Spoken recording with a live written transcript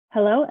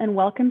Hello and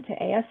welcome to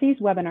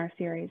ASE's webinar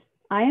series.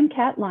 I am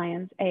Kat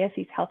Lyons,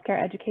 ASE's Healthcare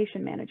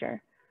Education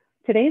Manager.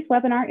 Today's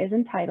webinar is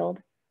entitled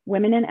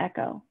Women in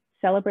Echo,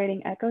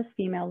 Celebrating Echo's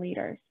Female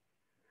Leaders.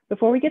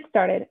 Before we get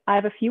started, I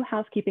have a few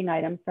housekeeping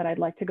items that I'd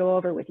like to go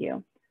over with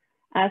you.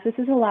 As this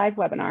is a live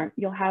webinar,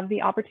 you'll have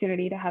the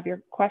opportunity to have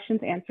your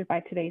questions answered by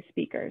today's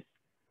speakers.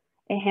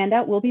 A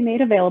handout will be made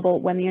available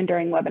when the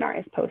Enduring webinar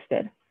is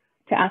posted.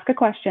 To ask a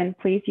question,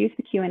 please use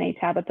the Q&A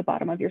tab at the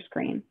bottom of your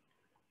screen.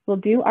 We'll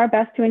do our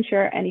best to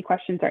ensure any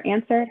questions are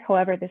answered.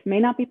 However, this may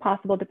not be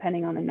possible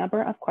depending on the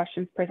number of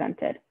questions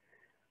presented.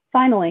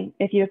 Finally,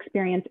 if you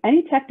experience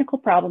any technical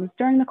problems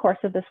during the course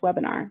of this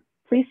webinar,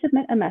 please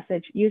submit a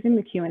message using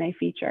the Q&A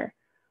feature.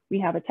 We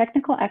have a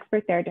technical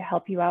expert there to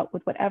help you out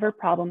with whatever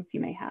problems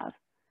you may have.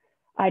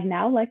 I'd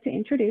now like to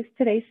introduce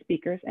today's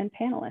speakers and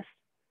panelists.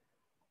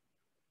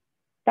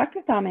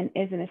 Dr. Thamman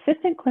is an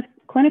assistant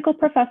clinical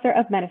professor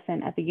of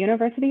medicine at the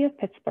University of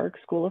Pittsburgh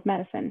School of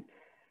Medicine.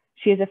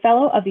 She is a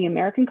fellow of the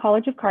American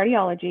College of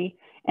Cardiology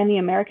and the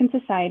American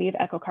Society of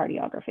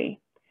Echocardiography.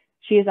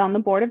 She is on the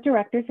board of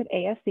directors at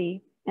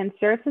ASE and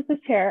serves as the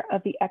chair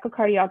of the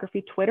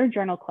Echocardiography Twitter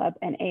Journal Club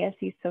and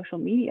ASE's social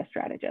media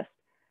strategist.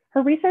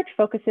 Her research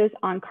focuses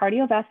on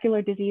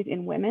cardiovascular disease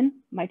in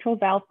women, mitral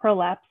valve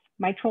prolapse,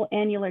 mitral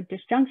annular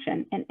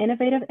disjunction, and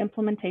innovative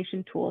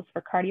implementation tools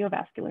for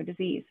cardiovascular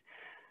disease.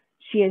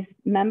 She is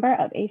member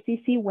of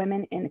ACC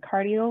Women in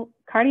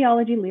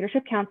Cardiology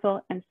Leadership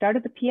Council and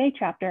started the PA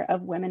chapter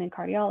of Women in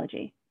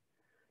Cardiology.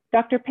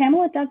 Dr.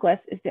 Pamela Douglas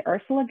is the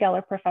Ursula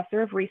Geller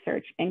Professor of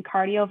Research in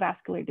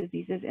Cardiovascular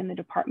Diseases in the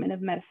Department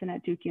of Medicine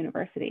at Duke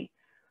University.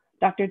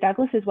 Dr.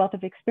 Douglas's wealth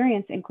of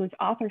experience includes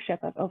authorship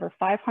of over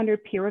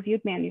 500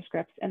 peer-reviewed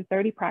manuscripts and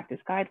 30 practice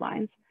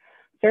guidelines,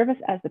 service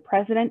as the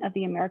president of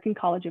the American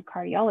College of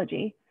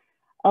Cardiology,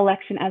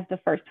 election as the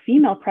first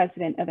female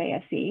president of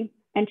ASE,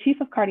 and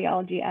Chief of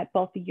Cardiology at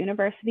both the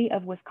University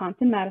of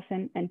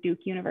Wisconsin-Madison and Duke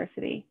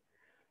University.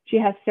 She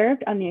has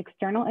served on the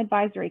External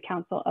Advisory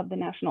Council of the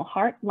National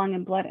Heart, Lung,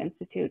 and Blood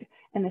Institute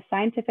and the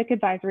Scientific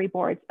Advisory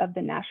Boards of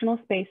the National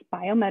Space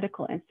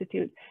Biomedical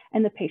Institute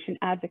and the Patient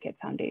Advocate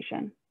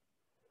Foundation.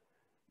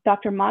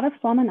 Dr. Madhav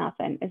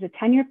Swaminathan is a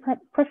tenured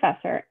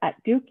professor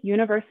at Duke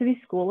University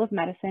School of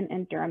Medicine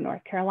in Durham,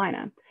 North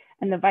Carolina,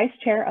 and the Vice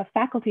Chair of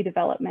Faculty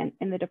Development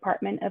in the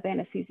Department of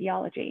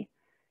Anesthesiology.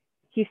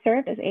 He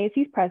served as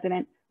ASE's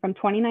president from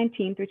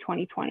 2019 through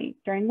 2020,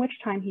 during which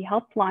time he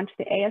helped launch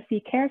the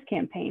ASE Cares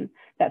campaign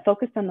that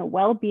focused on the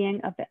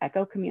well-being of the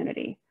echo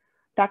community.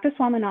 Dr.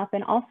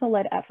 Swaminathan also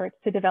led efforts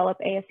to develop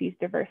ASE's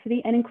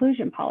diversity and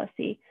inclusion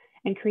policy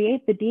and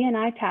create the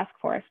D&I task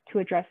force to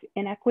address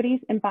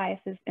inequities and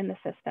biases in the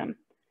system.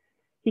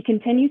 He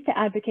continues to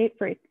advocate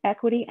for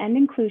equity and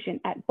inclusion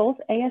at both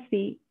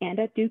ASE and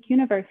at Duke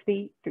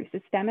University through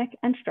systemic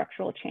and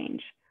structural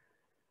change.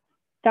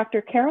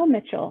 Dr. Carol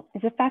Mitchell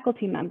is a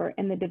faculty member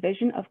in the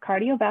Division of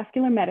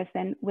Cardiovascular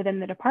Medicine within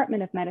the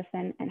Department of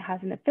Medicine and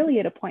has an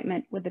affiliate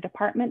appointment with the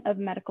Department of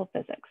Medical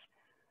Physics.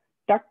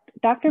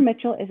 Dr.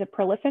 Mitchell is a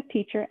prolific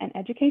teacher and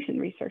education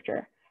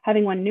researcher,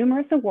 having won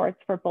numerous awards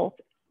for both,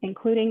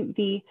 including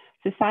the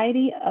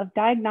Society of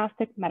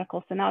Diagnostic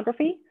Medical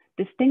Sonography,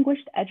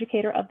 Distinguished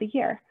Educator of the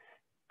Year,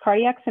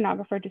 Cardiac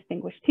Sonographer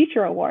Distinguished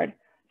Teacher Award,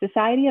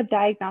 Society of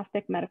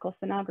Diagnostic Medical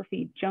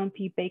Sonography Joan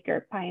P.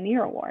 Baker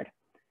Pioneer Award.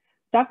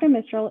 Dr.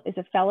 Mitchell is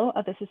a fellow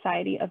of the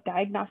Society of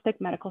Diagnostic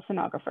Medical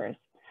Sonographers,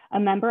 a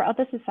member of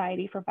the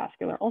Society for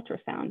Vascular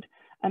Ultrasound,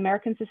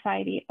 American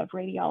Society of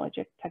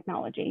Radiologic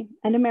Technology,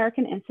 and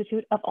American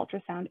Institute of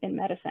Ultrasound in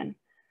Medicine.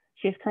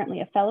 She is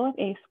currently a fellow of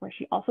ACE, where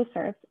she also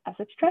serves as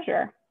its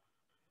treasurer.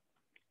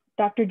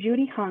 Dr.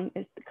 Judy Hung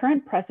is the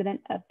current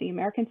president of the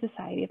American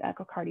Society of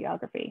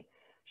Echocardiography.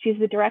 She is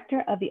the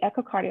director of the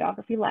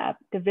Echocardiography Lab,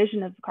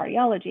 Division of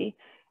Cardiology,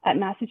 at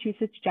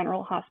Massachusetts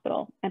General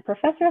Hospital and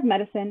professor of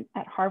medicine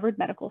at Harvard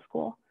Medical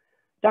School.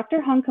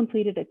 Dr. Hung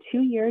completed a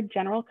 2-year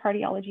general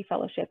cardiology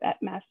fellowship at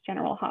Mass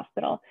General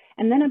Hospital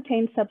and then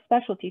obtained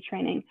subspecialty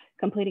training,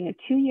 completing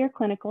a 2-year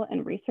clinical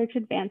and research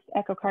advanced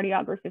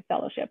echocardiography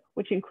fellowship,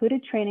 which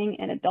included training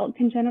in adult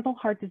congenital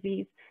heart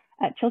disease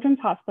at Children's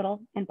Hospital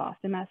in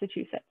Boston,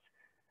 Massachusetts.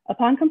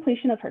 Upon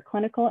completion of her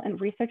clinical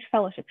and research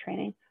fellowship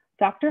training,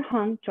 Dr.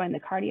 Hung joined the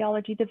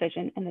cardiology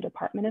division in the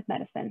Department of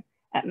Medicine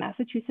at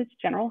Massachusetts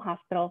General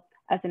Hospital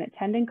as an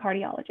attending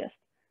cardiologist.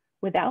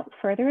 Without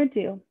further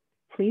ado,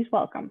 please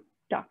welcome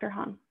Dr.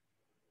 Hung.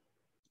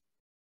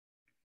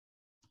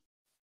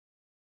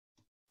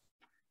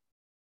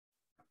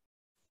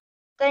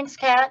 Thanks,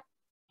 Kat.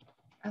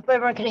 I hope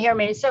everyone can hear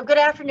me. So good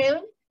afternoon.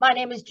 My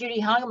name is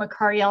Judy Hung. I'm a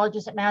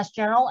cardiologist at Mass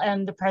General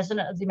and the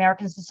president of the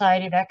American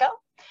Society of Echo.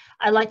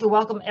 I'd like to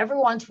welcome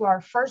everyone to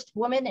our first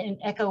Women in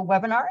Echo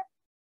webinar.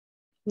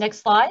 Next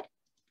slide.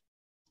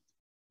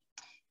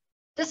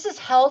 This is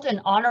held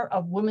in honor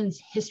of Women's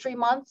History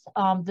Month.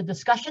 The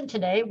discussion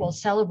today will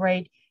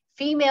celebrate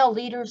female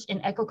leaders in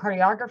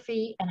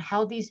echocardiography and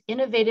how these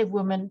innovative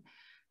women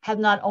have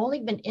not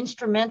only been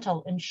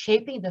instrumental in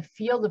shaping the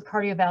field of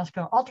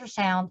cardiovascular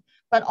ultrasound,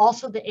 but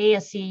also the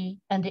ASE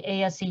and the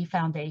ASE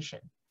Foundation.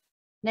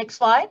 Next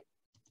slide.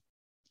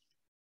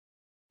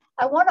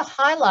 I want to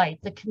highlight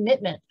the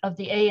commitment of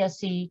the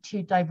ASE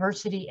to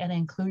diversity and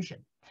inclusion.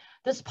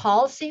 This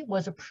policy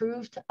was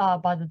approved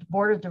by the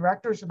Board of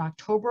Directors in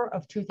October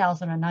of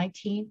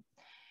 2019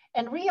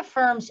 and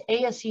reaffirms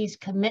ASE's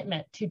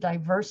commitment to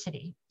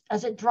diversity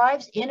as it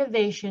drives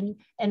innovation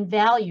and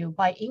value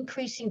by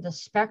increasing the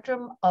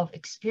spectrum of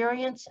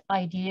experience,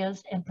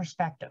 ideas, and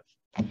perspective.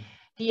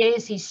 The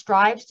ASE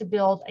strives to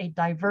build a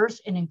diverse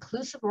and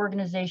inclusive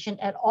organization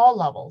at all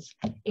levels,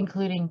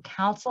 including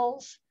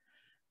councils,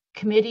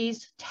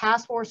 committees,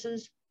 task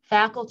forces,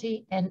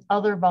 faculty, and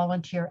other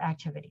volunteer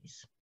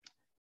activities.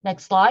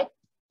 Next slide.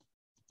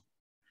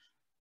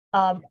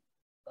 Kat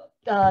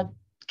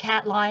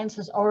Lyons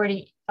has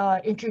already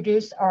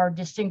introduced our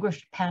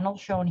distinguished panel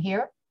shown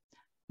here.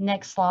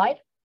 Next slide.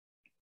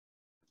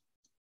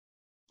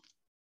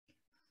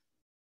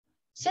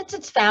 Since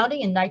its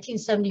founding in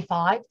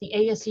 1975, the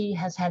ASE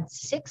has had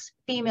 6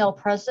 female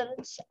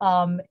presidents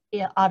out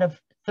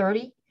of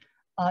 30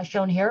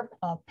 shown here.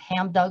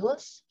 Pam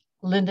Douglas,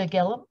 Linda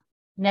Gillum.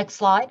 Next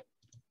slide.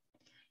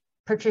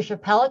 Patricia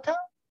Pellica,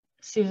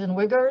 Susan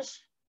Wiggers.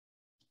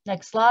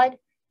 Next slide.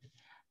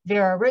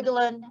 Vera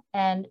Riggolin,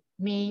 and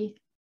me,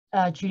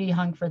 Judy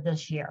Hung, for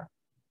this year.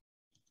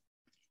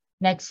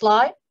 Next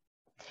slide.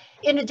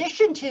 In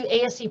addition to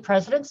ASE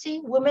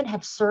presidency, women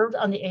have served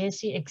on the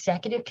ASE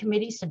Executive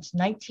Committee since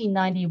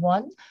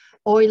 1991.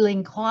 Oi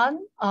Ling Kwan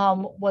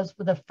was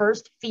the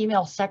first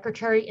female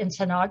secretary and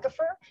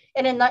stenographer.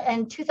 And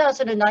in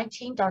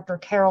 2019, Dr.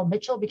 Carol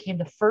Mitchell became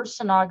the first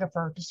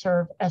stenographer to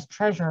serve as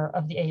treasurer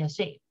of the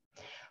ASE.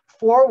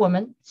 4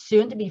 women,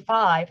 soon to be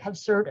 5, have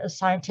served as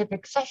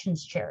scientific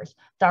sessions chairs: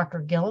 Dr.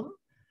 Gillum,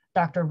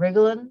 Dr.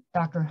 Riggolin,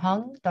 Dr.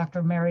 Hung,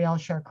 Dr. Marielle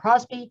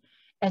Sher-Crosby,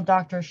 and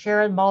Dr.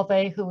 Sharon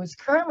Mulvey, who is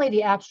currently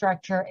the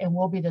abstract chair and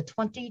will be the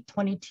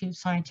 2022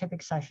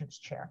 scientific sessions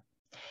chair.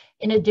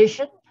 In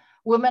addition,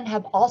 women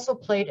have also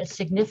played a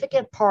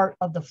significant part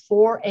of the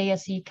 4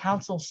 ASE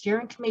Council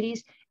steering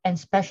committees and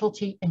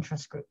specialty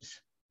interest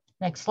groups.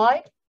 Next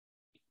slide.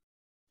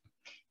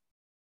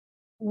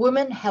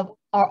 Women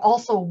are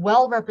also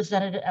well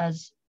represented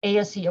as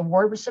ASE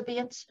award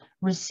recipients,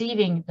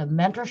 receiving the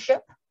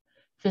Mentorship,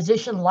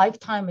 Physician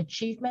Lifetime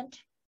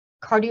Achievement,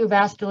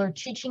 Cardiovascular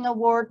Teaching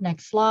Award.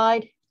 Next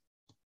slide.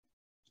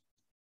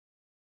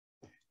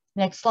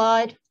 Next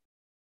slide.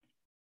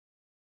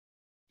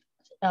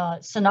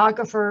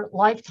 Sonographer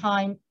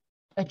Lifetime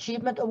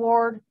Achievement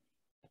Award,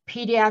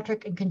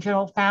 Pediatric and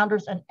Congenital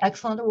Founders and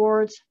Excellent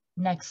Awards.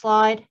 Next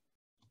slide.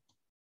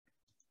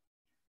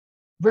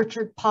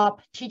 Richard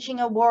Pop Teaching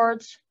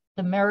Awards,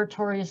 the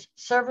Meritorious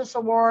Service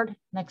Award.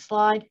 Next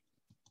slide.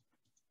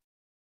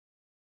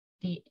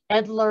 The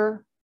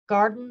Edler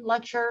Garden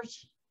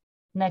Lectures.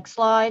 Next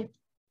slide.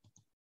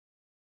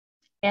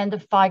 And the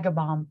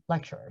Feigenbaum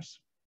Lecturers.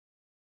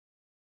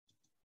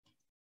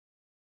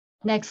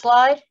 Next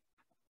slide.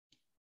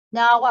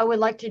 Now I would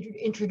like to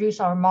introduce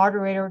our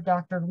moderator,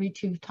 Dr.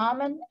 Ritu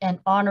Thamman, and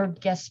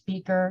honored guest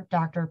speaker,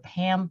 Dr.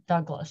 Pam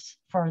Douglas,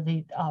 for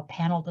the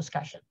panel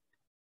discussion.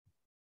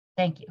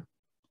 Thank you.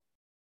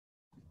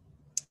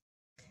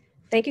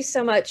 Thank you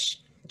so much,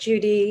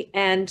 Judy,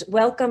 and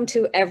welcome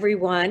to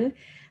everyone,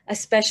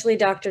 especially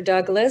Dr.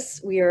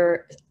 Douglas. We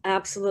are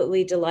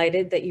absolutely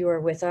delighted that you are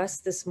with us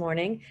this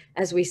morning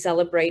as we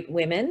celebrate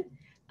women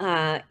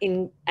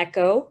in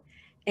echo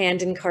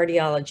and in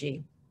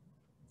cardiology.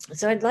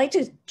 So I'd like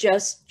to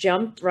just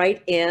jump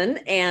right in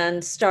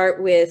and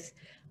start with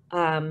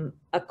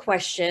a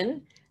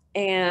question,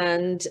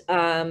 and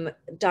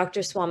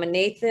Dr.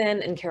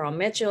 Swaminathan and Carol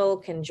Mitchell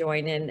can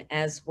join in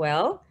as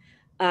well.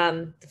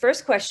 The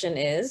first question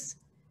is,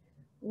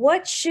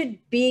 what should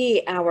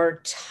be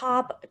our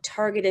top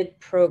targeted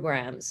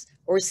programs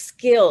or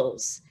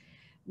skills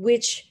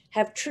which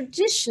have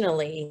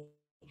traditionally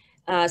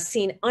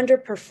seen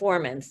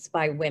underperformance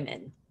by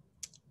women?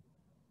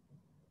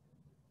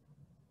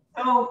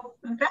 So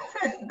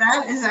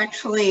that is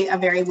actually a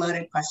very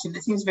loaded question.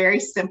 It seems very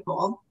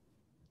simple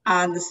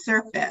on the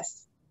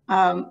surface,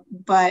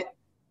 but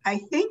I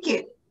think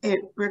it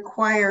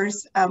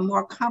requires a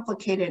more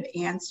complicated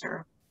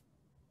answer,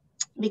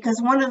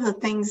 because one of the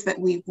things that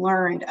we've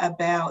learned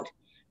about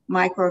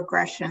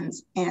microaggressions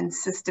and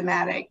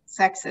systematic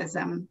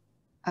sexism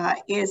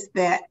is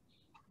that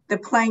the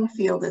playing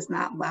field is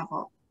not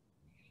level.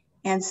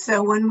 And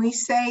so when we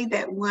say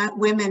that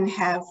women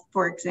have,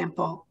 for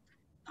example,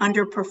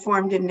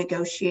 underperformed in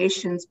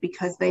negotiations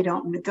because they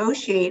don't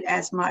negotiate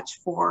as much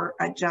for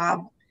a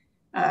job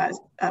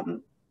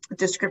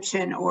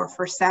description or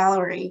for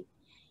salary,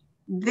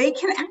 they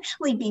can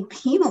actually be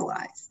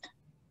penalized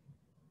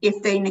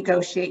if they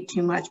negotiate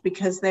too much,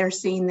 because they're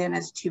seen then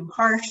as too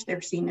harsh,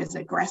 they're seen as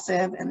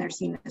aggressive, and they're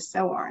seen as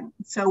so on.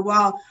 So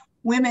while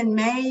women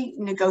may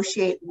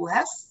negotiate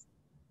less,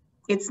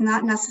 it's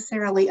not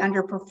necessarily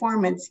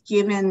underperformance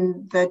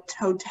given the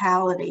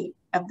totality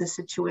of the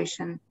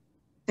situation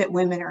that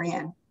women are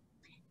in.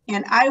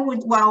 And I would,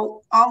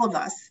 while all of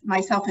us,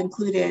 myself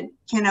included,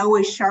 can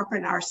always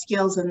sharpen our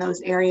skills in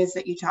those areas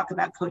that you talk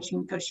about,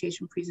 coaching,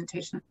 negotiation,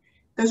 presentation,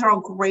 those are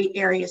all great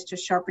areas to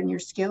sharpen your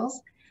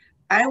skills.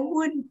 I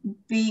would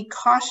be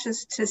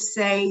cautious to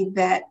say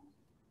that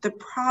the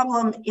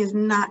problem is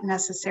not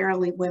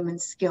necessarily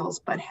women's skills,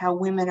 but how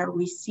women are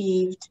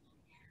received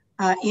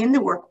in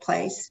the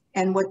workplace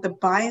and what the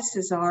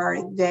biases are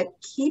that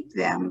keep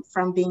them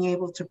from being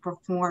able to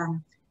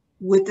perform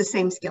with the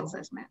same skills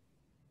as men.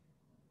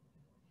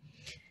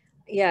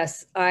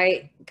 Yes,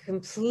 I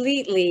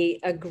completely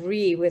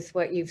agree with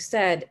what you've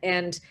said.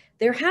 And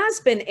there has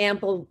been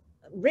ample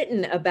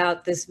written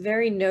about this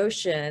very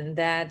notion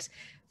that,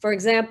 for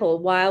example,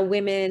 while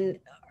women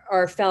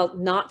are felt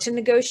not to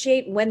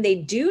negotiate, when they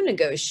do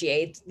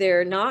negotiate,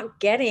 they're not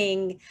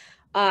getting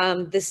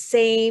the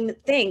same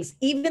things,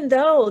 even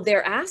though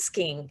they're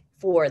asking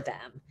for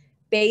them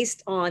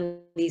based on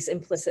these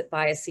implicit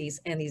biases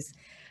and these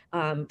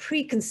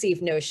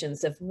preconceived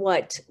notions of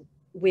what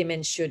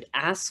women should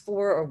ask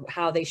for or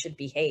how they should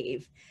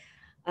behave.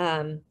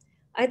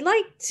 I'd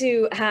like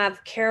to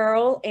have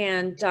Carol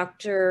and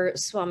Dr.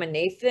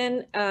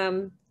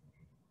 Swaminathan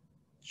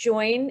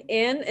join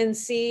in and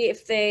see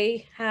if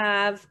they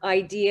have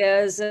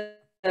ideas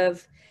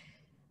of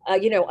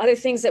other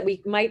things that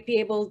we might be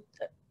able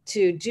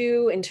to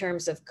do in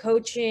terms of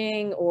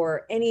coaching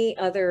or any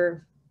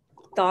other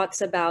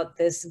thoughts about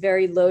this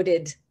very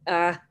loaded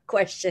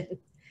question.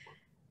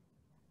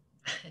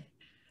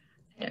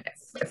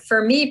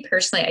 For me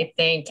personally, I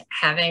think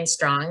having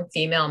strong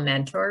female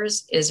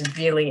mentors is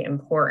really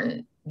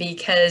important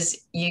because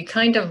you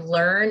kind of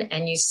learn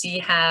and you see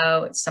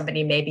how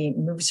somebody maybe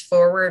moves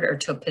forward or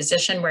to a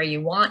position where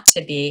you want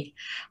to be.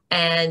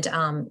 And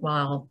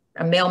while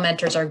male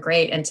mentors are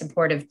great and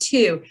supportive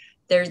too,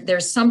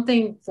 there's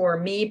something for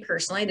me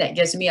personally that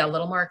gives me a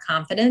little more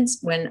confidence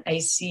when I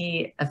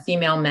see a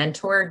female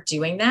mentor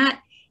doing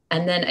that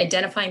and then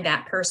identifying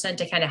that person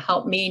to kind of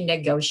help me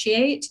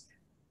negotiate,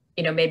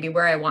 maybe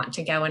where I want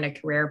to go in a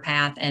career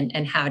path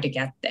and how to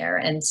get there.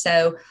 And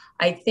so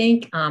I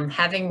think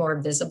having more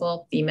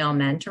visible female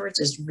mentors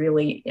is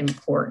really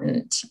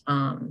important.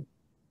 And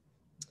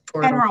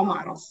role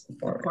models,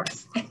 of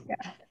course.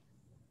 Yeah.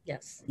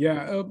 Yes.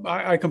 Yeah,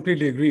 I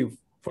completely agree.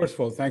 First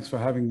of all, thanks for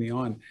having me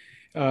on.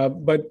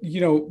 But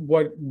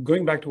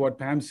going back to what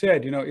Pam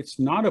said, it's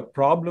not a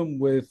problem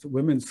with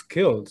women's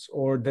skills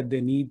or that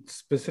they need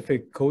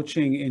specific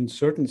coaching in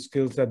certain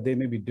skills that they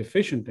may be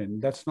deficient in.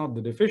 That's not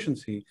the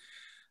deficiency.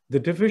 The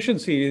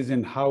deficiency is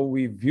in how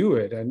we view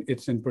it, and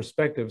it's in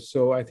perspective.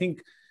 So I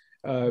think,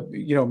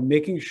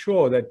 making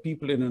sure that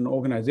people in an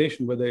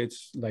organization, whether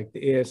it's like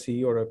the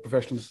ASE or a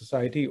professional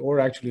society or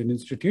actually an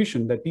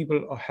institution, that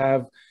people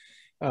have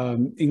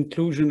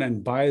inclusion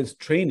and bias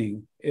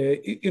training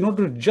in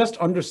order to just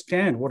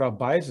understand what our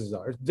biases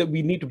are, that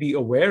we need to be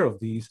aware of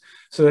these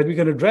so that we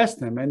can address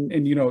them. And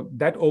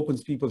that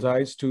opens people's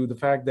eyes to the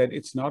fact that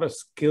it's not a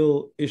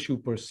skill issue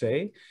per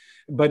se,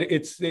 but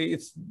it's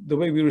the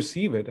way we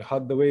receive it,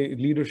 the way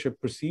leadership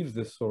perceives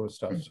this sort of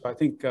stuff. So I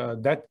think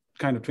that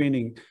kind of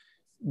training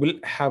will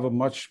have a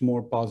much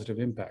more positive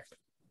impact.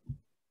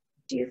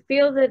 Do you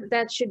feel that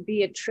that should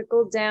be a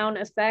trickle-down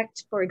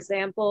effect? For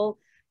example,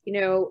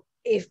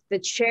 if the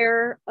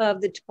chair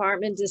of the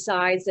department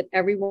decides that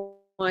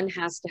everyone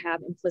has to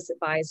have implicit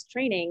bias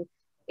training,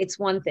 it's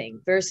one thing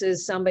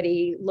versus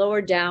somebody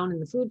lower down in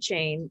the food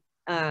chain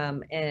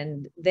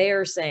and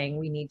they're saying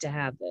we need to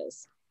have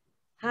this.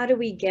 How do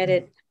we get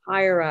it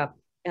higher up,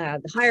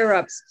 the higher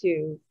ups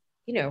to,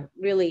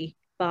 really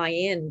buy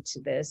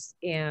into this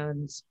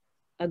and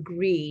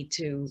agree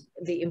to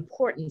the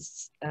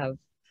importance of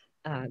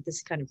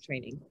this kind of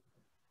training?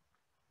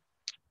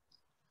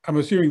 I'm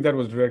assuming that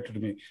was directed to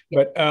me,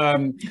 but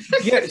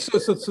yeah,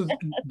 so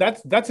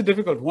that's a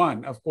difficult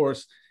one, of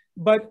course.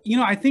 But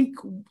I think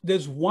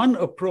there's one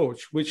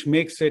approach which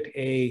makes it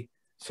a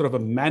sort of a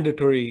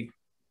mandatory,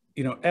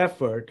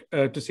 effort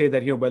to say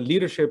that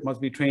leadership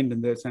must be trained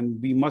in this,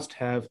 and we must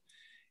have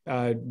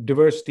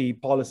diversity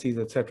policies,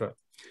 etc.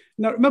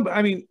 Now, remember,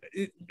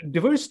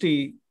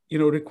 diversity,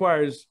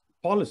 requires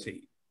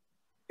policy.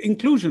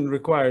 Inclusion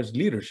requires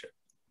leadership.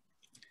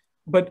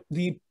 But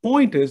the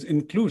point is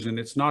inclusion.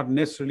 It's not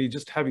necessarily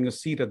just having a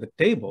seat at the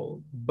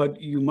table, but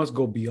you must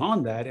go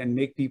beyond that and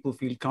make people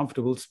feel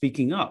comfortable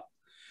speaking up.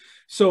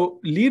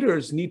 So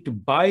leaders need to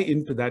buy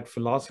into that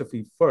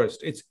philosophy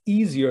first. It's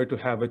easier to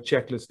have a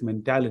checklist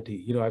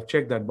mentality. I've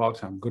checked that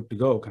box, I'm good to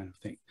go kind of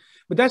thing.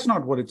 But that's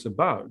not what it's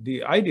about.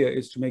 The idea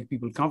is to make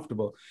people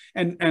comfortable.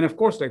 And of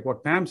course, like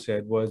what Pam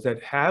said, was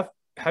that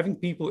having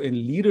people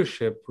in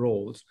leadership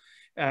roles,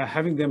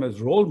 having them as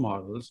role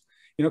models,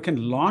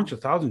 can launch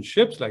 1,000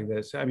 ships like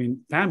this.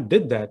 Pam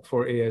did that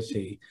for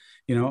ASE,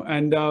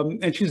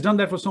 and she's done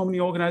that for so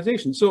many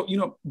organizations. So,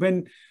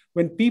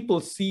 when people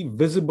see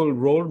visible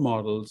role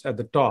models at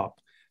the top,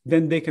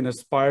 then they can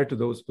aspire to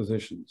those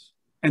positions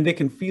and they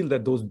can feel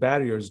that those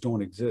barriers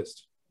don't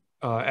exist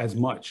as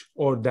much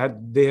or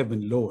that they have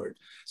been lowered.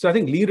 So I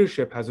think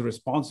leadership has a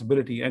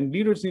responsibility and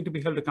leaders need to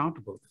be held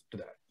accountable to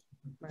that.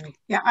 Right.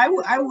 Yeah,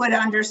 I would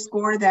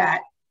underscore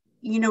that.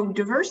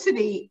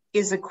 Diversity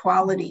is a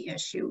quality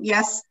issue.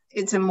 Yes,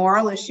 it's a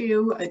moral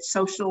issue, it's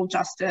social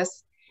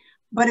justice,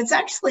 but it's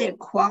actually a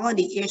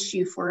quality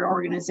issue for an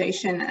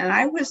organization. And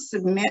I would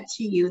submit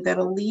to you that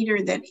a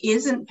leader that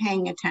isn't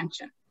paying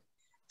attention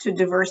to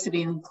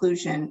diversity and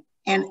inclusion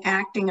and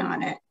acting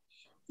on it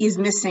is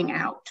missing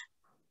out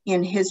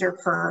in his or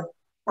her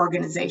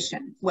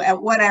organization,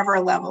 at whatever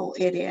level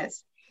it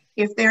is.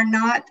 If they're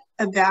not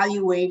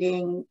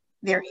evaluating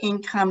their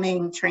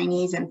incoming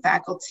trainees and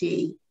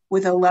faculty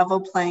with a level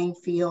playing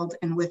field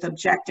and with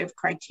objective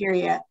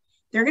criteria,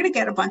 they're going to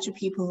get a bunch of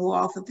people who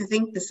also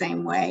think the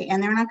same way,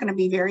 and they're not going to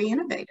be very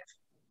innovative,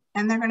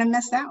 and they're going to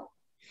miss out.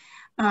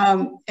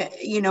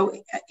 You know,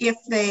 if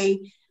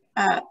they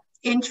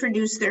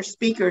introduce their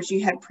speakers,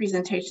 you had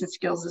presentation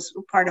skills as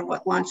part of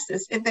what launched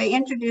this. If they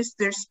introduce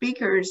their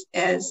speakers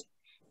as,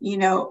 you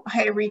know,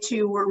 hey,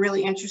 Ritu, we're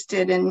really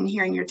interested in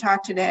hearing your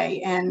talk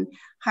today. And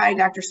hi,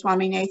 Dr.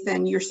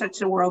 Swaminathan, you're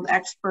such a world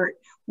expert.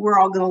 We're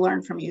all going to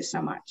learn from you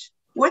so much.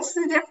 What's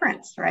the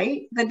difference,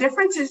 right? The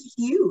difference is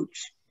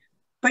huge,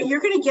 but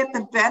you're going to get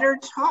the better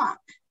talk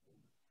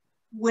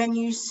when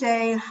you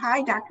say,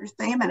 hi, Dr.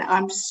 Thamman,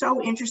 I'm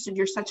so interested.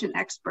 You're such an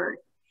expert.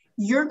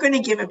 You're going to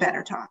give a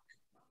better talk,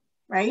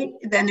 right?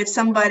 Than if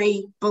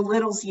somebody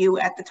belittles you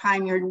at the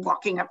time you're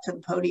walking up to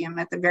the podium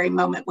at the very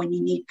moment when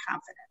you need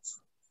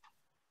confidence.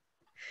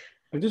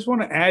 I just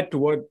want to add to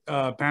what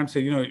Pam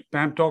said. You know,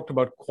 Pam talked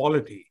about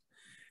quality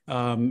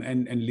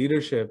and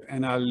leadership,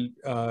 and I'll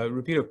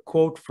repeat a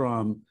quote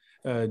from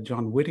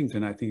John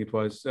Whittington, I think it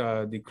was,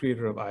 the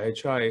creator of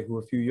IHI, who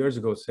a few years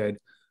ago said,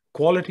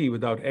 quality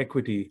without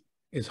equity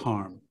is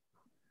harm.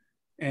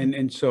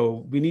 And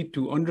so we need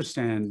to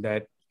understand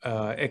that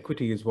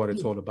equity is what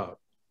it's all about.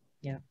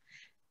 Yeah,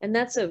 and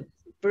that's a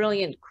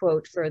brilliant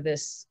quote for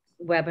this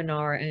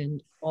webinar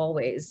and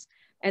always.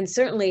 And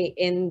certainly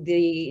in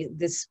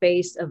the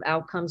space of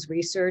outcomes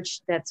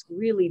research, that's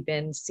really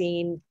been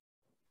seen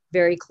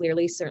very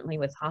clearly, certainly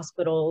with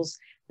hospitals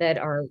that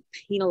are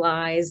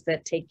penalized,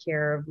 that take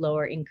care of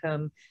lower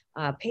income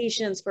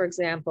patients, for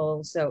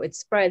example. So it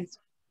spreads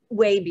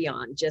way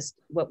beyond just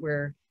what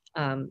we're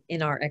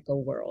in our echo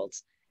world.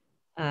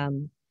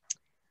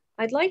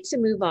 I'd like to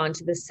move on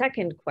to the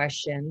second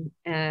question,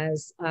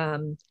 as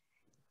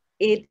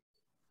it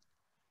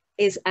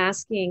is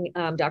asking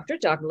Dr.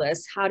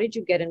 Douglas, how did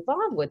you get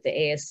involved with the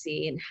ASE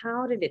and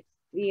how did it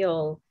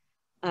feel?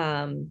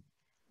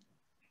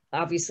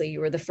 Obviously,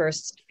 you were the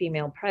first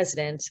female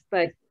president,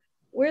 but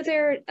were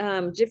there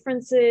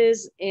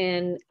differences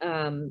in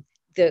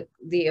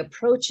the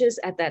approaches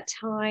at that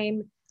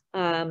time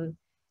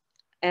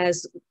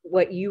as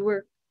what you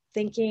were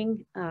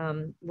thinking?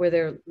 Were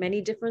there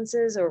many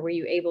differences, or were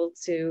you able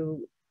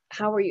to,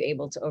 how were you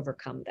able to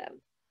overcome them?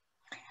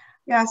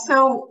 Yeah,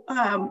 so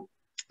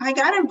I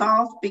got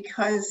involved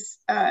because,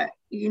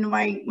 you know,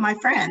 my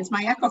friends,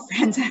 my ECHO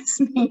friends asked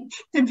me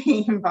to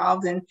be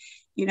involved. And,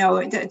 you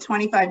know,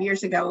 25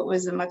 years ago, it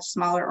was a much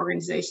smaller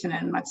organization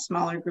and a much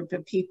smaller group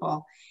of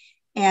people.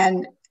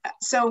 And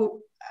so,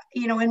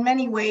 you know, in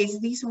many ways,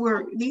 these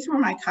were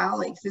my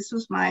colleagues. This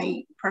was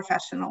my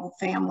professional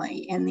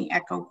family in the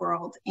ECHO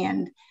world.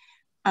 And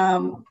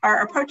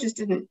our approaches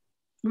didn't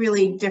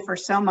really differ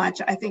so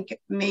much. I think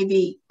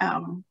maybe,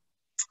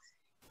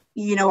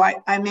 you know,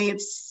 I may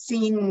have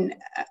seen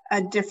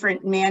a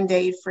different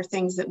mandate for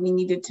things that we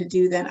needed to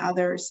do than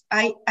others.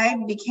 I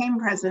became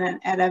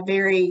president at a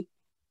very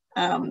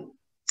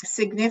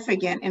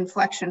significant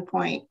inflection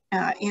point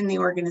in the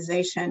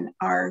organization.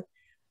 Our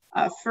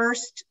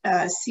first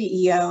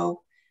CEO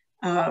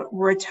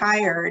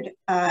retired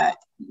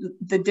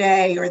the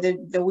day or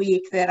the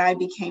week that I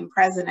became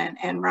president,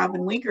 and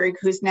Robin Wiegerig,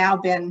 who's now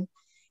been,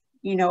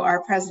 you know,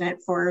 our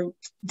president for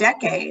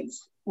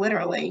decades,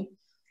 literally.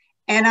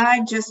 And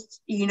I just,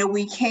 you know,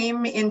 we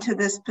came into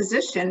this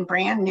position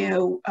brand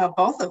new,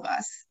 both of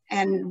us.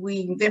 And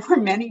there were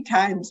many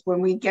times when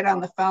we get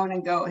on the phone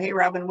and go, hey,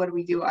 Robin, what do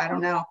we do? I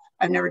don't know.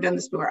 I've never done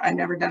this before. I've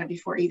never done it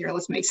before either.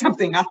 Let's make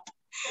something up.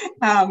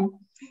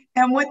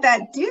 And what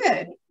that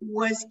did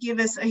was give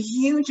us a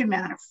huge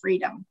amount of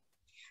freedom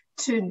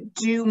to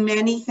do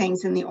many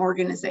things in the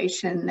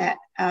organization that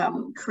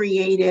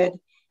created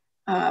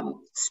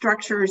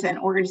structures and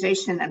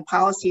organization and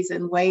policies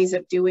and ways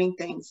of doing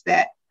things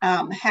that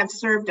have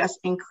served us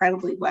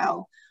incredibly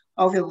well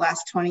over the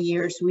last 20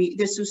 years.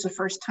 This was the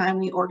first time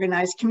we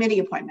organized committee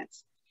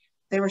appointments.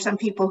 There were some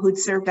people who'd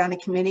served on a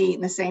committee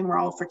in the same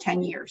role for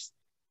 10 years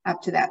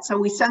up to that. So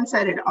we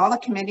sunsetted all the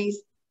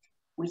committees,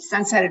 we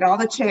sunsetted all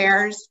the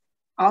chairs,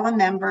 all the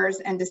members,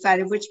 and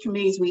decided which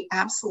committees we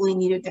absolutely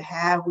needed to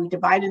have. We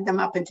divided them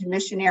up into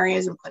mission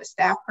areas and put a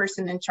staff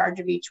person in charge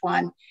of each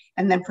one,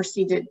 and then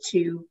proceeded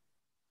to,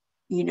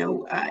 you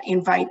know,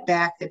 invite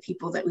back the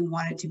people that we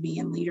wanted to be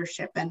in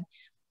leadership. And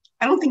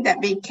I don't think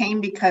that came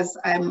because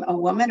I'm a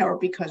woman or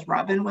because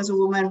Robin was a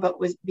woman, but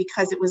was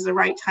because it was the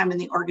right time in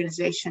the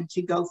organization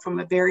to go from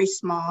a very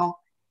small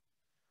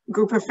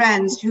group of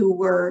friends who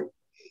were,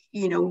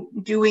 you know,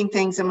 doing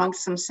things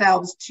amongst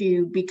themselves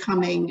to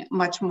becoming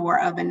much more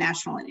of a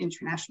national and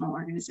international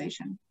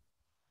organization.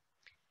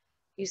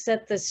 You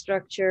set the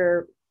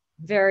structure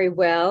very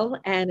well,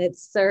 and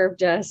it's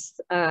served us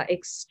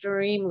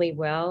extremely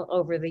well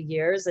over the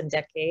years and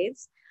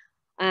decades.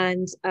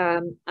 And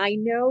I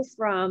know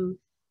from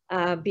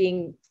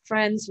being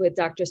friends with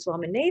Dr.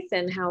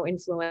 Swaminathan how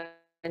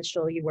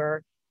influential you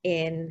were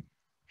in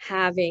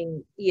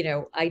having, you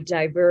know, a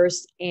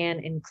diverse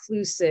and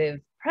inclusive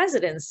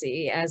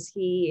presidency, as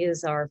he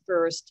is our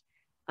first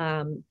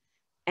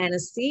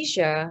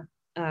anesthesia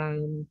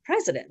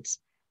president.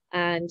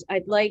 And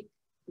I'd like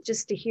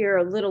just to hear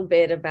a little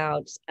bit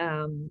about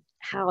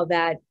how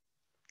that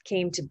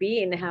came to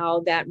be and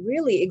how that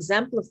really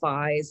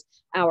exemplifies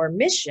our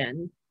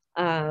mission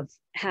of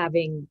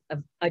having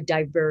a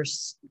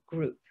diverse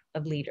group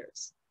of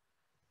leaders.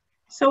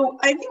 So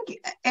I think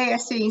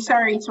ASE,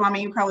 sorry,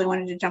 Swami, you probably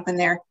wanted to jump in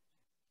there.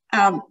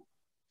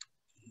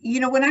 You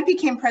know, when I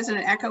became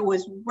president, ECHO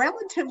was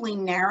relatively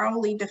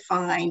narrowly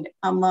defined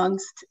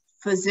amongst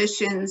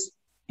physicians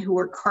who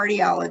were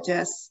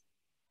cardiologists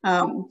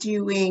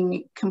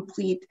doing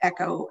complete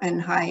echo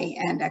and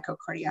high-end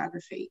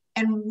echocardiography.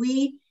 And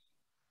we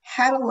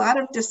had a lot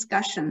of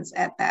discussions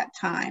at that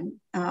time,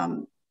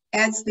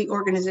 as the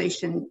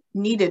organization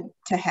needed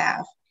to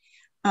have,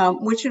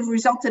 which have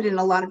resulted in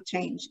a lot of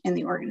change in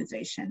the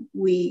organization.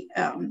 We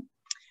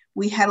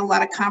had a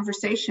lot of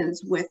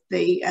conversations with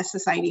the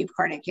Society of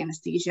Cardiac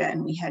Anesthesia,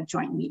 and we had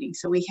joint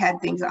meetings. So we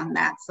had things on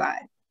that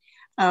side.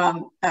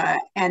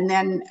 And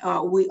then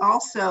we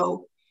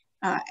also,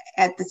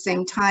 at the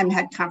same time,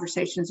 had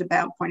conversations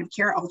about point of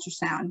care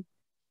ultrasound.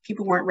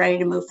 People weren't ready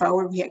to move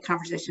forward. We had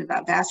conversations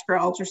about vascular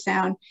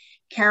ultrasound.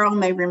 Carol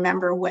may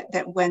remember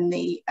that when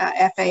the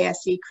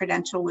FASE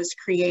credential was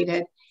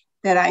created,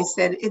 that I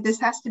said, this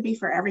has to be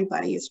for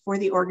everybody. It's for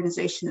the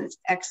organization. It's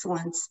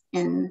excellence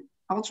in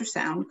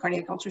ultrasound,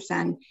 cardiac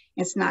ultrasound.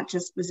 It's not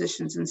just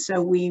physicians. And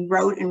so we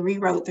wrote and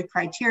rewrote the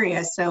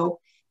criteria so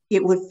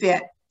it would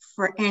fit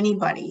for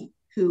anybody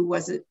who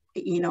was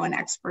an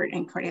expert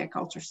in cardiac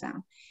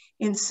ultrasound.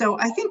 And so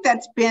I think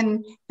that's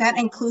been that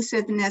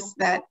inclusiveness,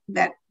 that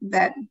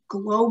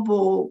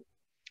global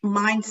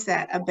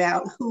mindset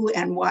about who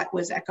and what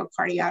was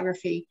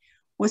echocardiography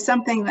was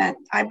something that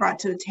I brought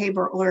to the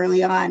table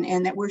early on,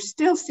 and that we're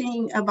still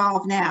seeing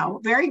evolve now,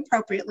 very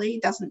appropriately.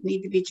 It doesn't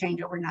need to be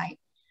changed overnight.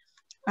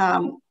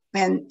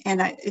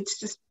 It's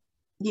just,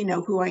 you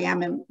know, who I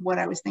am and what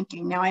I was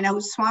thinking. Now I know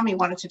Swami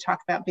wanted to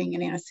talk about being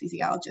an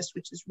anesthesiologist,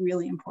 which is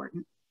really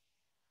important.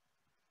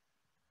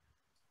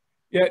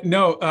 Yeah,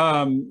 no,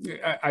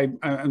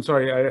 I'm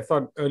sorry. I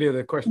thought earlier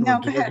the question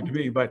was directed to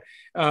me, but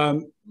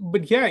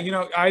yeah, you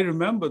know, I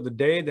remember the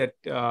day that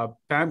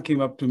Pam came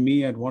up to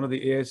me at one of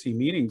the ASE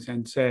meetings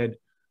and said,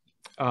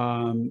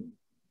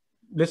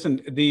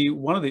 listen,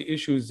 one of the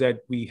issues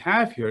that we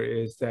have here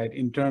is that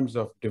in terms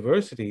of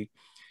diversity,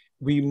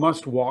 we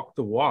must walk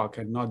the walk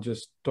and not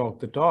just talk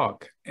the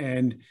talk.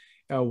 And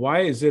why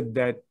is it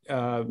that,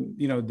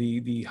 you know,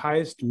 the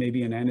highest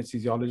maybe an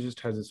anesthesiologist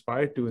has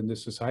aspired to in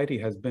this society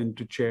has been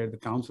to chair the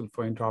Council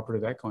for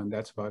Intraoperative Echo, and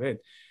that's about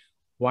it.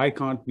 Why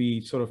can't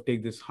we sort of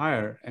take this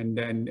higher and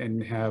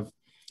have,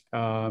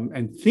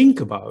 and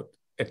think about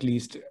at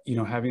least, you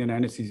know, having an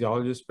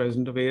anesthesiologist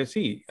president of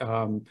ASE?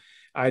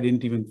 I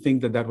didn't even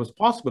think that was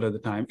possible at the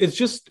time. It's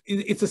just,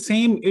 it's the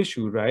same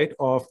issue, right,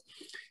 of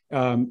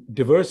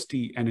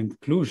diversity and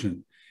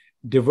inclusion.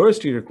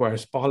 Diversity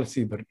requires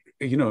policy, but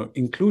you know,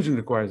 inclusion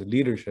requires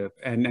leadership,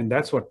 and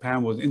that's what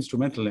Pam was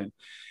instrumental in.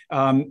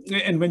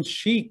 And when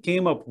she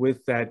came up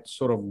with that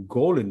sort of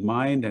goal in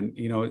mind, and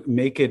you know,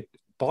 make it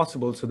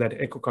possible so that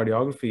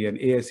echocardiography and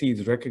ASE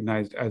is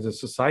recognized as a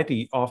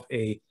society of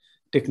a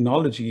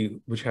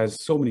technology which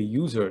has so many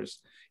users.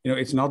 You know,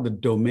 it's not the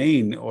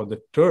domain or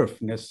the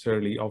turf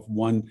necessarily of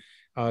one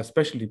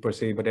specialty per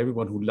se, but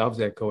everyone who loves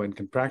echo and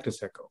can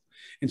practice echo.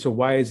 And so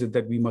why is it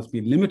that we must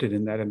be limited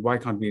in that, and why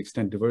can't we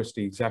extend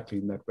diversity exactly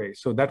in that way?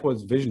 So that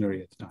was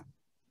visionary at the time.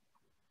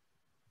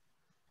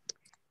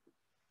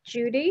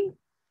 Judy,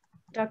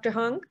 Dr.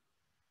 Hung?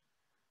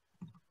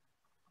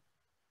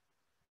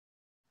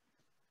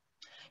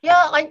 Yeah,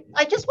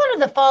 I just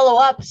wanted to follow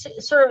up,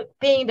 sort of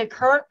being the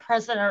current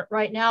president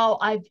right now,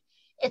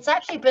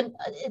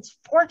 it's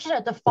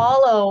fortunate to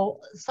follow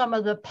some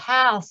of the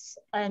paths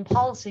and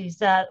policies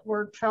that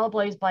were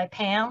trailblazed by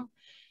Pam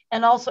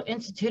and also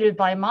instituted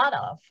by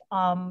Madhav.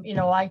 You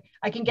know,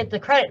 I can get the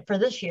credit for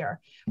this year,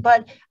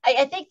 but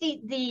I think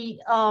the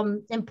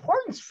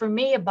importance for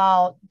me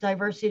about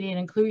diversity and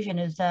inclusion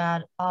is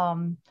that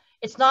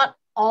it's not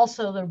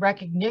also the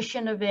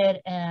recognition of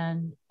it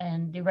and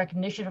the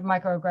recognition of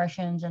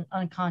microaggressions and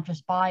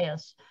unconscious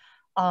bias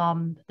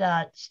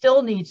that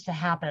still needs to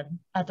happen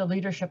at the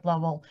leadership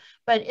level,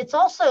 but it's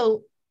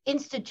also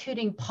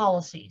instituting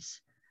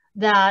policies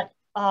that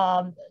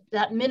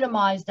that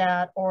minimize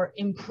that or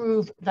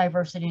improve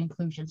diversity and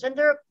inclusions. And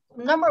there are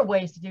a number of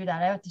ways to do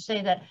that. I have to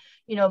say that,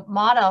 you know,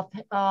 Madhav,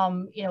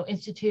 you know,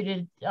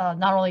 instituted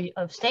not only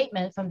a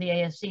statement from the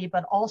ASE,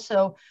 but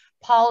also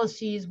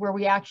policies where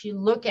we actually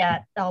look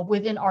at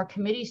within our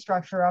committee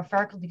structure, our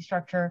faculty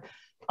structure,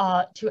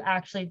 to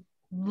actually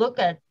look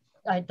at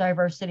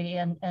diversity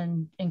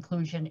and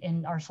inclusion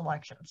in our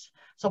selections.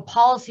 So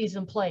policies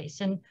in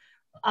place. And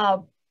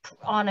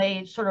on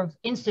a sort of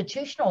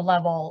institutional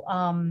level,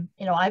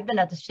 you know, I've been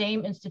at the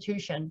same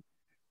institution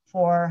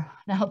for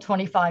now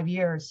 25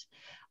 years.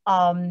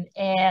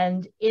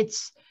 And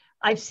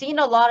I've seen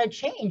a lot of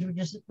change,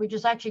 which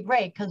is actually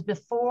great, because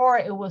before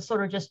it was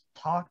sort of just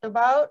talked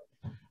about,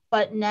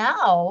 but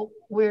now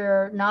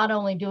we're not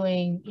only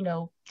doing, you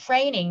know,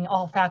 training,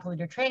 all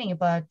faculty are training,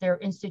 but they're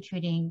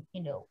instituting,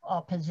 you know,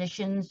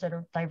 positions that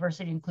are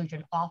diversity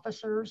inclusion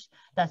officers.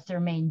 That's their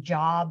main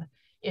job,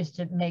 is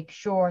to make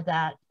sure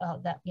that,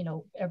 you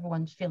know,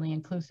 everyone's feeling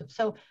inclusive.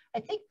 So I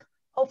think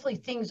hopefully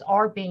things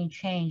are being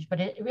changed, but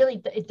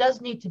it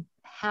does need to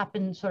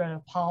happen sort of at a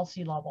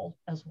policy level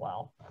as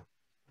well.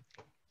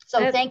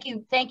 So thank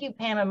you,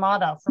 Pam and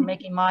Madhav, for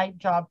making my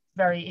job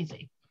very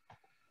easy.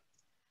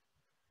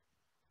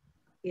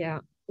 Yeah,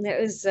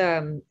 that was,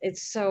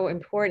 it's so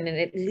important, and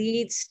it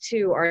leads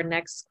to our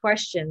next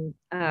question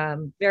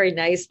very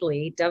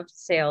nicely,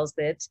 dovetails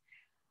it.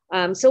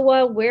 So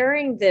while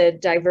wearing the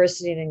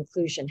diversity and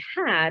inclusion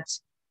hat,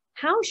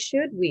 how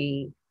should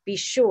we be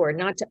sure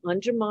not to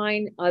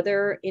undermine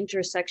other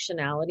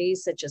intersectionalities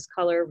such as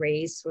color,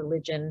 race,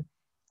 religion,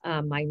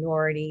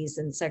 minorities,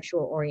 and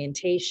sexual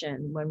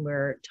orientation when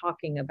we're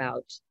talking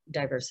about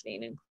diversity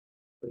and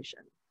inclusion?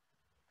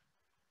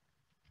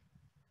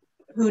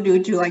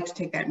 Would you like to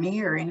take that,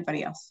 me or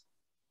anybody else?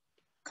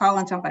 Call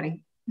on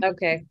somebody.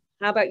 Okay,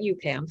 how about you,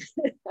 Pam?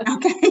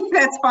 Okay,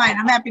 that's fine.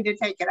 I'm happy to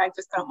take it. I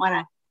just don't want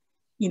to,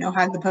 you know,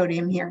 hog the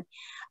podium here.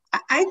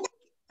 I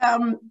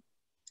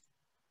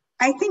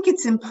think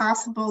it's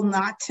impossible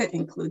not to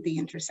include the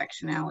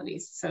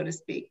intersectionalities, so to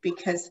speak,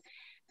 because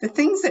the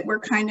things that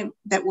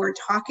we're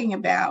talking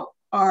about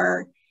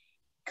are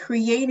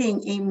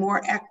creating a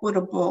more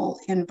equitable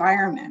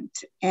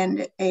environment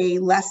and a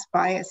less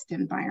biased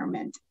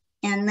environment.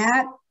 And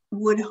that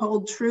would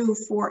hold true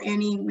for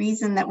any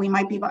reason that we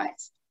might be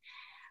biased.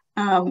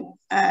 So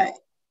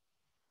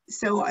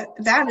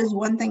that is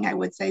one thing I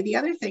would say. The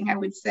other thing I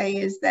would say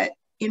is that,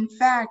 in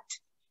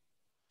fact,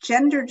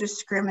 gender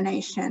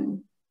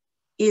discrimination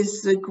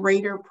is the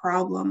greater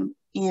problem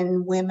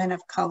in women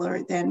of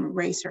color than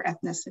race or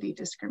ethnicity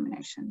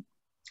discrimination.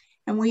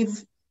 And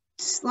we've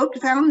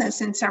found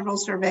this in several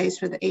surveys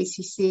for the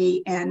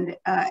ACC and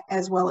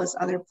as well as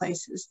other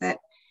places, that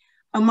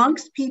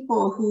amongst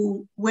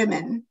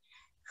women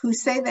who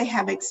say they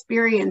have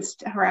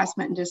experienced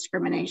harassment and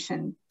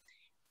discrimination,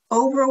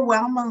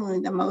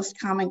 overwhelmingly the most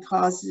common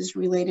cause is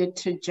related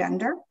to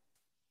gender,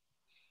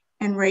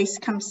 and race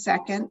comes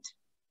second,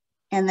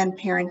 and then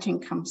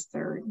parenting comes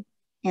third.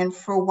 And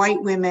for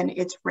white women,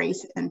 it's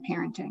race and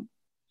parenting.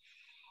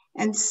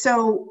 And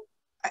so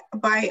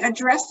by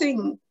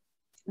addressing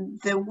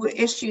the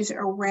issues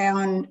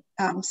around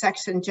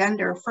sex and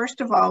gender, first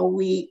of all,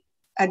 we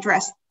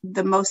address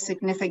the most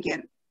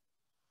significant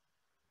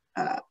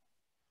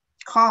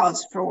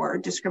cause for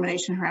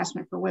discrimination,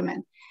 harassment for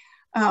women.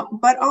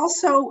 But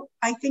also,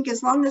 I think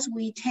as long as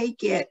we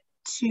take it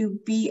to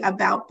be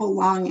about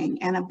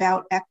belonging and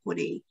about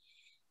equity,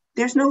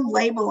 there's no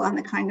label on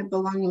the kind of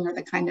belonging or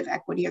the kind of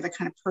equity or the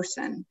kind of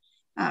person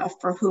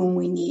for whom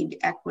we need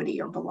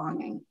equity or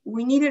belonging.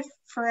 We need it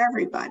for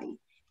everybody.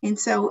 And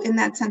so in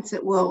that sense,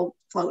 it will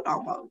float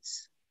all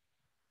boats.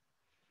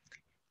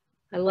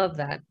 I love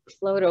that.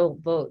 Float all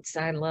boats.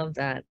 I love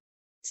that.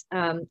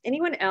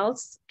 Anyone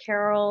else?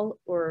 Carol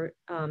or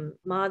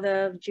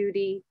Madhav,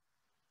 Judy?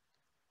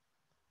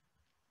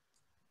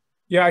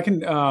 Yeah, I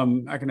can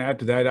add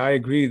to that. I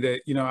agree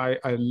that, you know,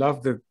 I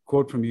love the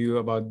quote from you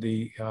about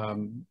the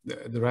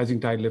rising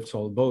tide lifts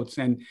all boats,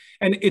 and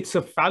it's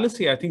a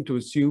fallacy, I think, to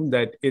assume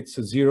that it's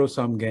a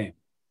zero-sum game,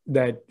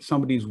 that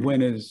somebody's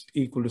win is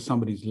equal to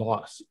somebody's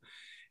loss.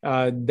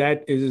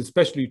 That is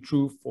especially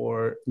true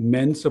for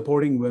men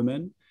supporting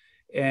women,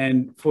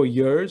 and for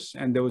years.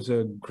 And there was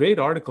a great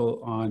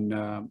article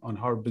on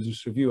Harvard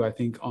Business Review, I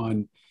think,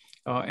 on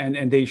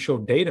and they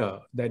showed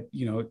data that,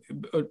 you know,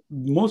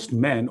 most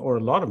men, or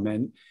a lot of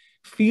men,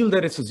 feel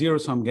that it's a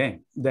zero-sum game,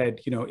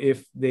 that, you know,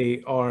 if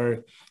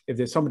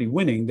there's somebody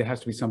winning, there has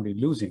to be somebody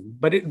losing.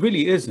 But it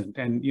really isn't.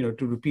 And, you know,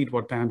 to repeat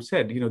what Pam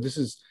said, you know, this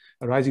is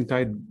a rising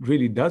tide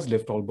really does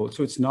lift all boats.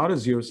 So it's not a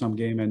zero-sum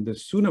game. And the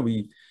sooner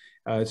we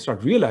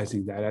start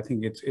realizing that, I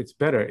think it's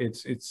better.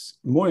 It's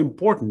more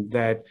important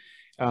that,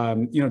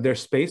 you know,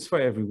 there's space for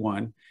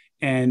everyone.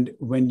 And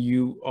when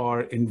you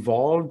are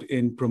involved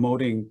in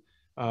promoting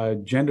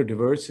gender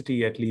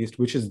diversity, at least,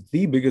 which is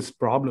the biggest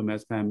problem,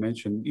 as Pam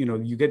mentioned, you know,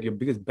 you get your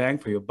biggest bang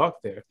for your buck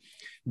there.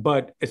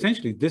 But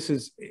essentially, this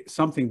is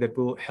something that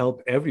will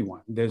help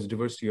everyone. There's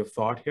diversity of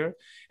thought here,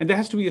 and there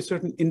has to be a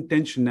certain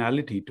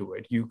intentionality to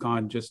it. You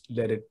can't just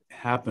let it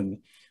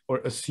happen or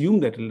assume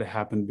that it'll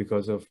happen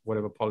because of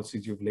whatever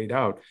policies you've laid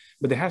out,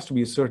 but there has to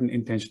be a certain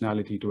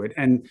intentionality to it.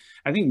 And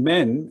I think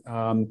men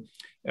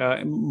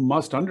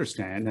must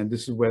understand, and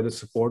this is where the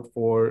support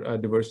for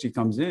diversity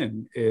comes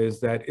in,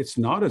 is that it's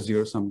not a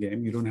zero-sum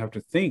game. You don't have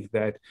to think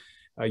that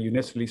you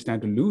necessarily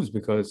stand to lose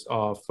because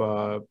of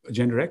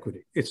gender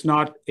equity. It's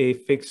not a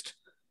fixed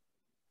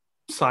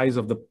size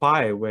of the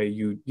pie where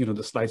you know,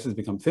 the slices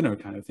become thinner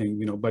kind of thing,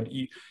 you know, but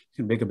you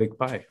can make a big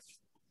pie.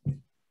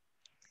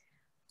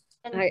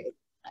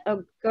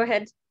 Oh, go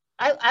ahead.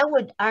 I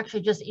would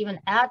actually just even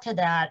add to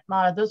that,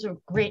 Madhav, those are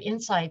great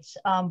insights.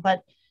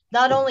 But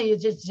not only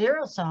is it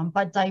zero sum,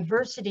 but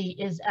diversity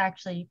is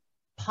actually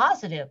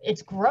positive.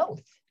 It's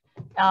growth.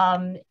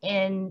 And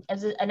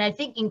I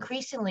think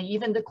increasingly,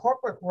 even the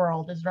corporate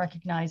world is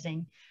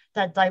recognizing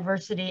that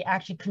diversity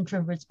actually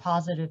contributes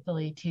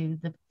positively to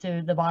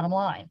the bottom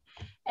line.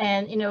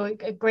 And, you know,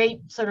 a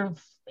great sort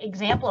of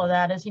example of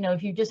that is, you know,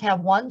 if you just have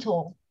one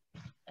tool,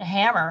 a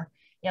hammer,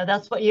 you know,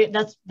 that's what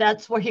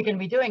you're going to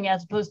be doing,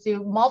 as opposed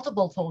to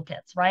multiple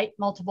toolkits, right?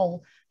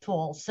 Multiple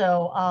tools.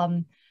 So,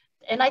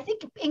 and I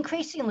think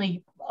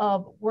increasingly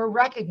we're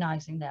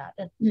recognizing that,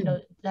 you know,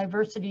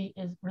 diversity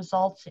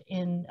results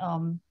in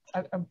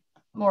a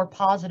more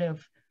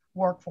positive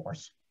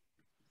workforce.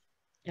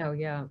 Oh,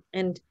 yeah.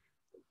 And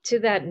to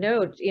that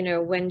note, you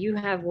know, when you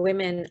have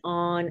women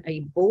on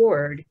a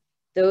board,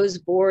 those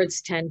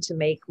boards tend to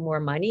make more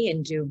money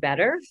and do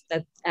better.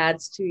 That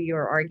adds to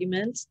your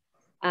argument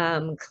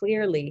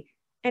clearly.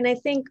 And I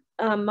think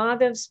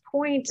Madhav's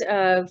point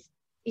of,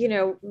 you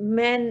know,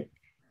 men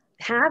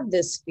have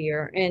this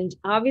fear, and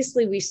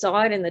obviously we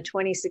saw it in the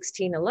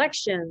 2016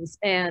 elections,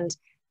 and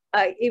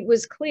it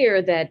was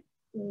clear that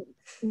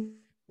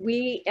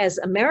we as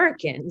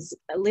Americans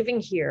living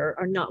here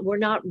we're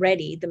not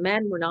ready. The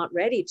men were not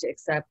ready to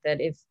accept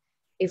that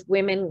if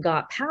women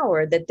got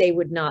power, that they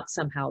would not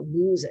somehow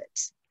lose it.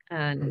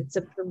 And it's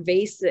a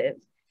pervasive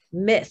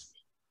myth,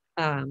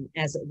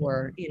 as it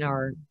were,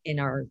 in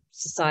our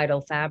societal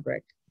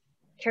fabric.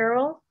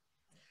 Carol?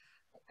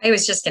 I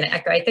was just going to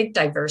echo, I think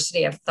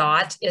diversity of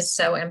thought is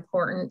so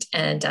important.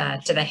 And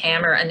to the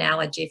hammer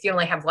analogy, if you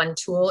only have one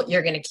tool,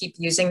 you're going to keep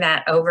using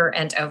that over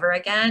and over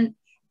again.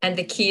 And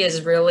the key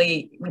is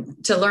really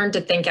to learn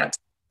to think outside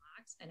the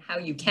box and how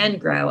you can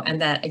grow.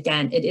 And that,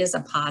 again, it is a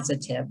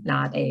positive,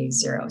 not a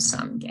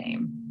zero-sum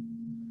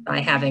game,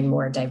 by having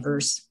more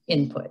diverse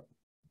input.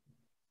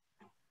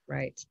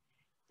 Right.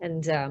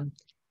 And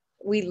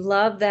we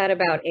love that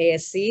about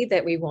ASE,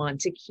 that we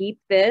want to keep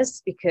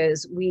this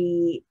because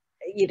we,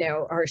 you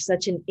know, are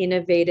such an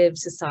innovative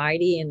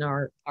society, and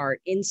our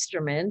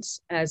instrument,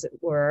 as it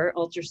were,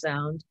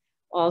 ultrasound,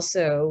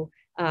 also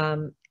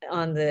on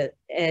the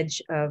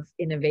edge of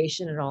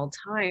innovation at all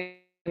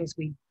times.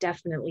 We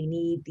definitely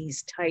need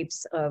these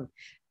types of,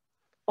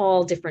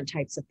 all different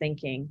types of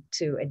thinking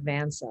to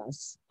advance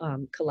us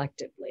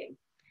collectively.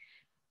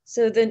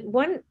 So then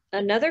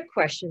another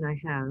question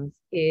I have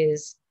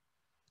is,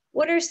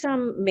 what are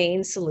some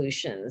main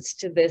solutions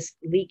to this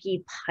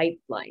leaky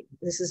pipeline?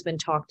 This has been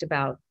talked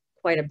about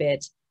quite a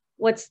bit.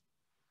 What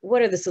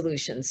are the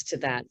solutions to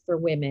that for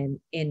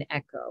women in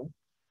ECHO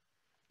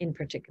in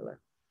particular?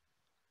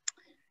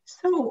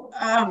 So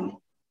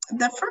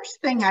the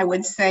first thing I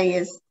would say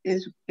is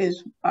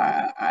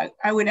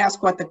I would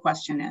ask what the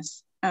question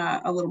is,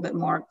 a little bit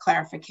more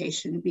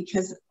clarification,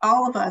 because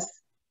all of us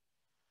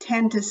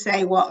tend to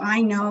say, well,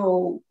 I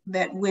know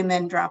that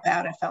women drop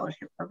out of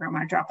fellowship program,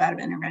 or drop out of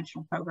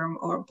interventional program,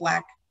 or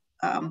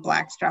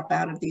Blacks drop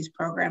out of these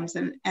programs.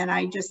 And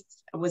I just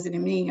was in a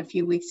meeting a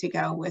few weeks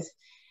ago with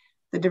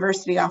the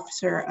diversity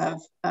officer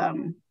of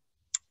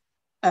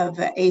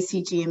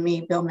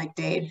ACGME, Bill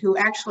McDade, who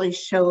actually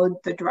showed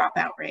the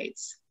dropout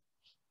rates.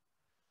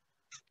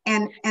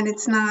 And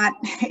it's not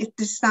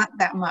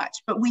that much,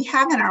 but we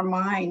have in our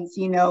minds,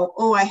 you know,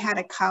 oh, I had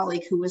a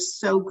colleague who was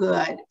so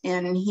good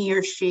and he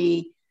or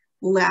she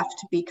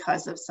left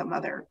because of some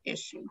other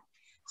issue.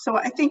 So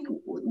I think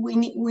we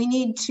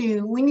need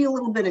a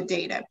little bit of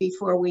data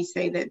before we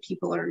say that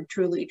people are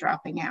truly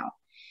dropping out.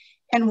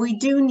 And we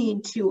do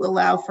need to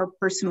allow for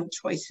personal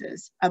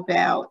choices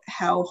about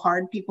how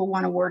hard people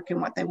want to work and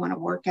what they want to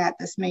work at.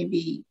 This may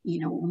be, you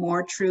know,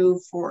 more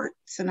true for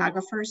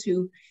sonographers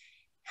who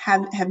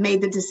have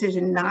made the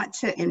decision not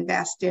to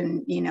invest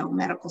in, you know,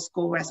 medical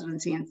school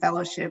residency and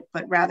fellowship,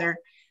 but rather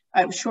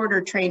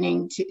shorter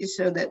training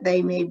so that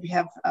they may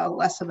have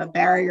less of a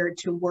barrier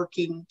to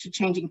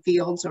changing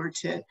fields, or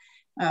to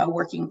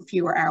working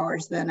fewer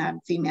hours than a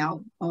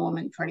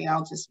woman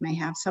cardiologist may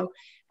have. So,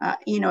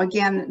 you know,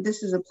 again,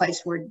 this is a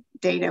place where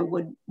data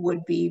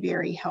would be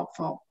very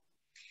helpful.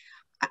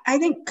 I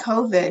think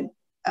COVID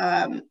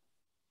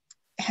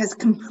has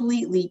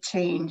completely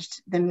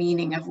changed the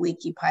meaning of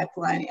leaky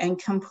pipeline,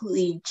 and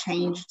completely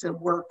changed the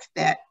work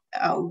that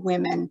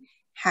women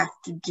have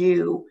to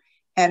do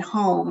at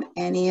home,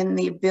 and in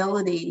the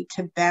ability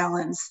to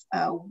balance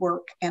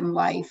work and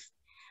life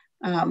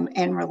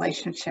and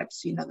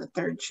relationships, you know, the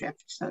third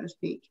shift, so to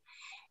speak.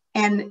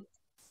 And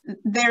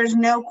there's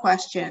no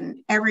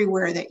question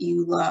everywhere that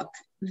you look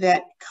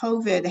that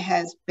COVID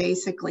has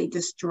basically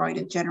destroyed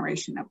a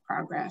generation of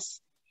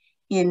progress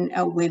in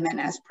women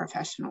as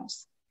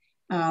professionals.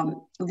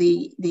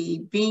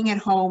 The being at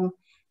home,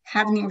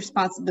 having the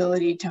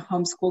responsibility to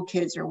homeschool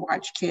kids or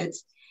watch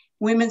kids,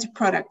 women's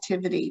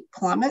productivity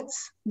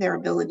plummets, their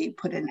ability to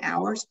put in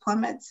hours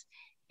plummets,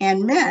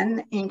 and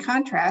men, in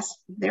contrast,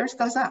 theirs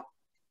goes up.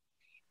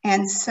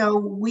 And so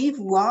we've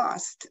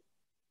lost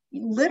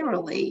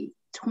literally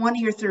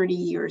 20 or 30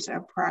 years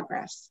of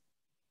progress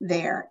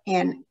there.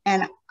 And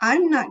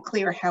I'm not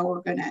clear how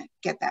we're going to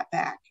get that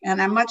back. And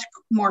I'm much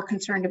more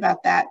concerned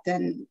about that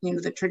than, you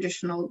know, the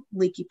traditional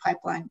leaky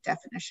pipeline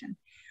definition.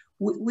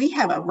 We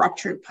have a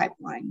ruptured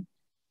pipeline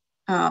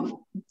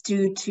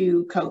due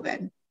to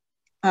COVID,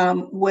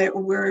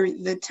 where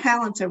the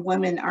talents of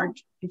women are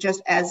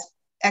just as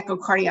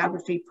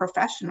echocardiography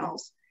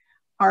professionals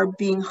are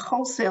being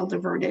wholesale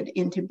diverted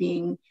into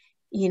being,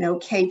 you know,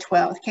 K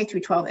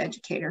through 12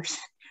 educators,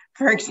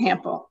 for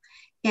example.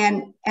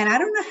 And I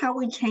don't know how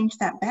we change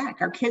that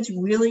back. Are kids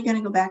really going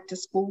to go back to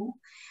school?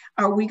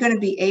 Are we going to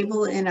be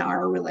able in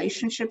our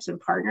relationships and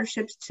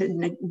partnerships to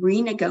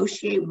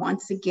renegotiate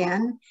once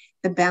again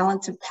the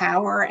balance of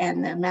power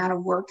and the amount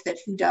of work that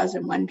who does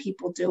and when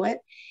people do it?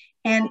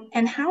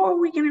 And how are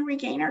we going to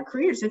regain our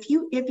careers? If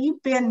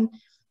you've been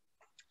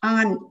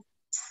on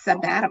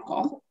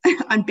sabbatical,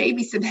 on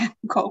baby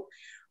sabbatical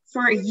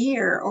for a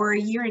year or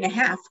a year and a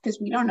half, because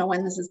we don't know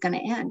when this is going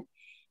to end,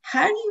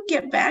 how do you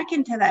get back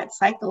into that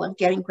cycle of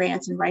getting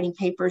grants and writing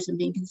papers and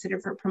being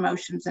considered for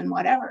promotions and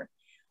whatever,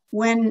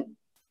 when,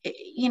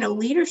 you know,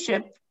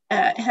 leadership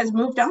has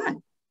moved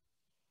on?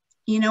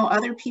 You know,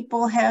 other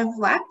people have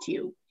lapped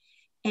you.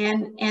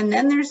 And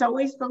then there's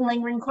always the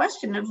lingering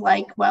question of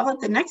like, well,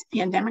 at the next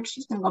pandemic,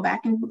 she's going to go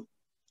back and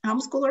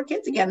homeschool her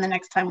kids again the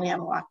next time we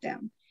have a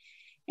lockdown.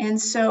 And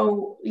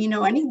so, you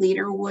know, any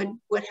leader would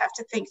have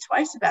to think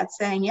twice about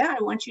saying, yeah,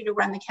 I want you to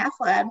run the cath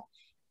lab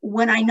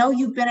when I know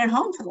you've been at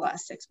home for the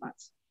last 6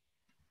 months.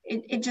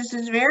 It just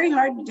is very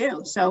hard to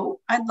do. So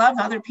I'd love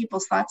other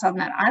people's thoughts on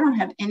that. I don't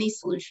have any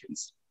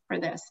solutions for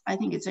this. I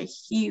think it's a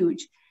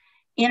huge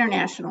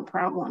international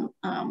problem,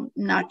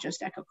 not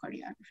just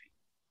echocardiography.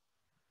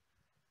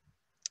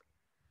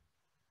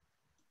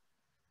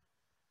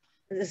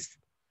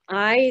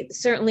 I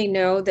certainly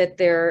know that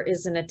there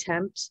is an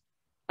attempt,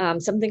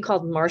 something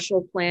called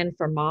Marshall Plan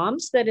for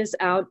Moms, that is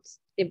out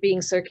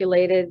being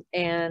circulated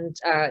and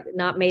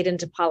not made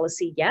into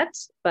policy yet,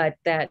 but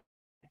that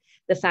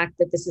the fact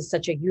that this is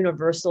such a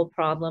universal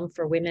problem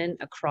for women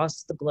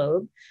across the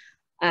globe,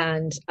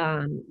 and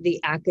the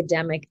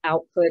academic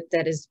output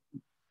that is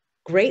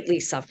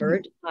greatly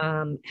suffered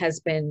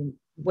has been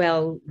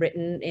well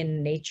written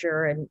in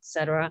Nature, and et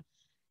cetera.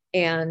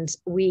 And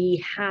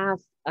we have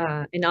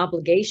an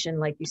obligation,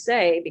 like you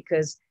say,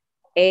 because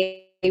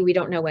we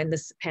don't know when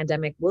this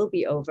pandemic will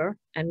be over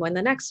and when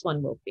the next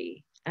one will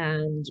be.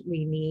 And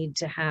we need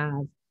to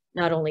have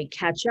not only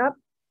catch up,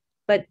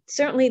 but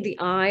certainly the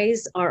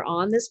eyes are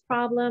on this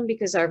problem,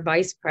 because our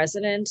vice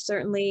president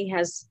certainly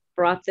has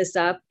brought this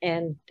up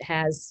and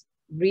has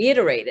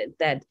reiterated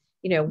that,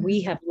 you know,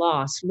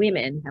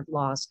 women have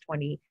lost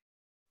 20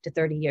 to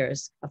 30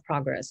 years of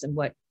progress, and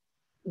what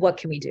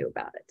can we do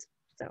about it?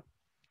 So,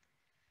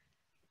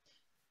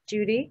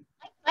 Judy?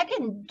 I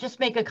can just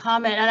make a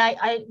comment, and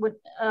I would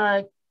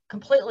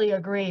completely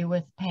agree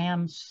with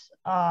Pam's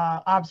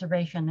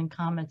observation and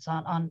comments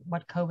on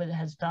what COVID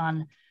has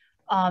done.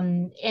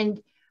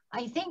 And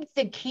I think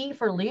the key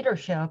for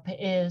leadership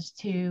is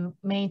to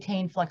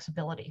maintain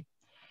flexibility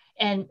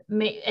and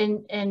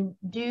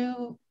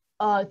do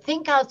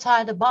think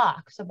outside the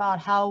box about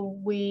how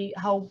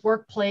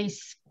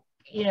workplace,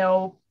 you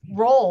know,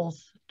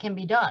 roles can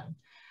be done.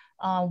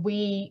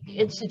 We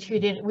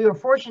were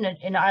fortunate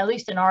at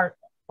least in our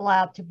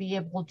lab to be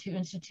able to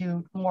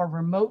institute more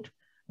remote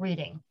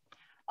reading,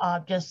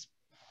 just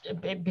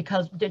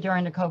because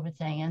during the COVID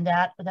thing, and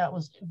that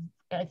was,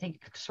 I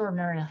think,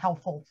 extraordinarily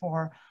helpful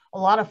for a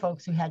lot of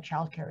folks who had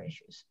childcare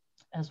issues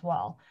as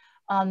well.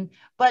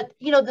 But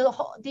you know,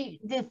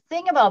 the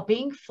thing about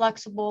being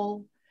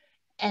flexible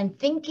and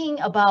thinking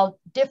about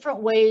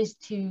different ways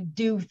to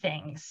do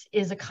things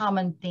is a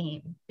common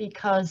theme,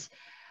 because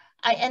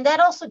and that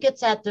also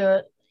gets at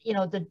the, you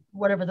know,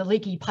 the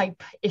leaky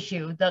pipe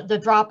issue,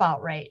 the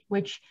dropout rate,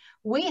 which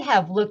we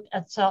have looked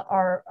at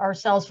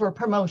ourselves for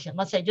promotion,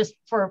 let's say just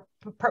for,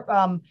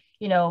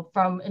 you know,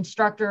 from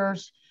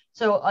instructors.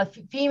 So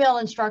female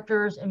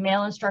instructors and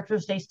male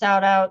instructors, they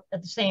start out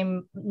at the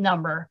same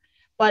number.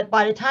 But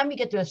by the time you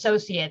get to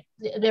associate,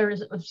 there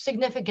is a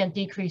significant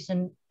decrease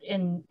in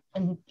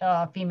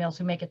females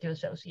who make it to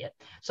associate.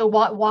 So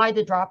why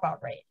the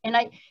dropout rate? And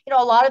you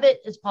know, a lot of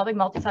it is probably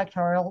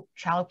multifactorial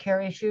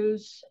childcare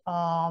issues.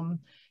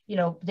 You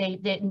know,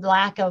 they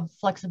lack of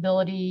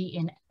flexibility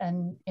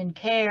in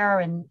care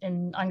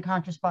and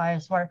unconscious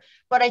bias.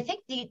 But I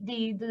think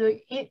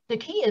the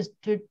key is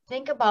to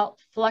think about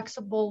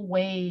flexible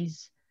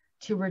ways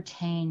to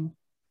retain,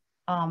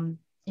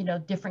 you know,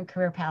 different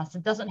career paths.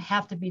 It doesn't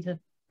have to be the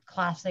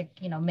classic,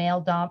 you know,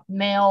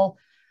 male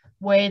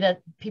way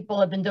that people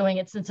have been doing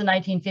it since the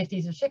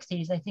 1950s or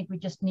 60s. I think we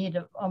just need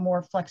a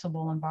more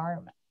flexible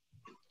environment.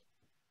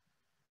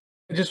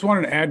 I just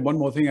wanted to add one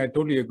more thing. I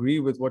totally agree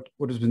with what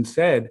has been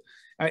said.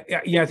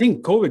 I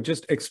think COVID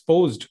just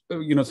exposed,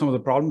 you know, some of the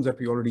problems that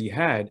we already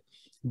had.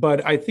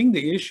 But I think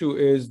the issue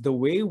is the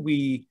way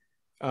we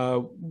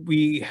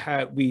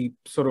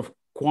sort of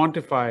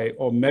quantify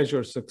or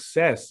measure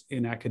success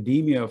in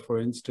academia, for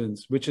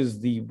instance, which is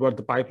what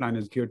the pipeline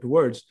is geared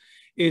towards,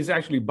 is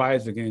actually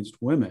biased against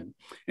women.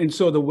 And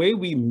so the way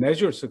we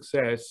measure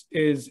success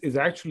is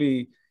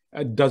actually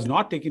does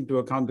not take into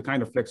account the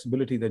kind of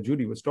flexibility that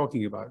Judy was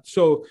talking about.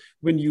 So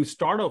when you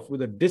start off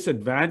with a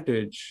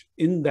disadvantage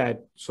in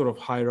that sort of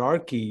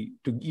hierarchy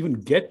to even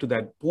get to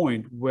that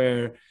point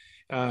where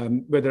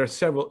there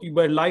are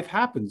where life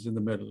happens in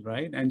the middle,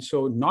 right? And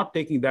so not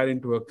taking that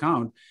into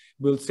account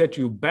will set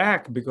you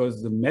back,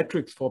 because the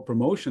metrics for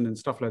promotion and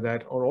stuff like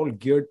that are all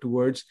geared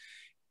towards,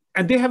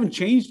 and they haven't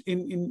changed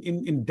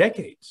in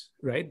decades,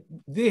 right?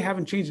 They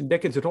haven't changed in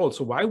decades at all.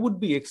 So why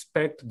would we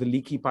expect the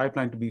leaky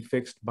pipeline to be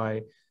fixed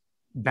by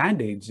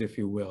Band-Aids, if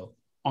you will,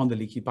 on the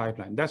leaky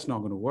pipeline? That's not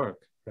going to work,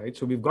 right?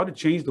 So we've got to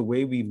change the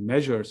way we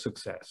measure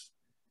success,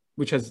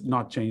 which has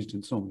not changed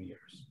in so many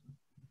years.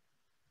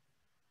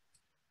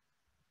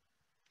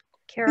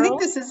 Carol? I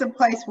think this is a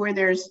place where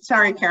there's,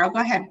 sorry, Carol, go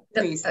ahead,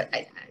 please.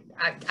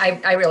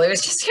 I really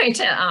was just going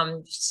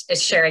to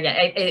share again.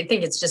 I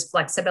think it's just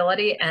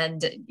flexibility. And,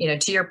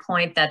 to your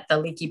point that the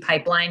leaky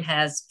pipeline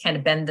has kind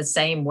of been the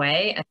same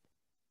way,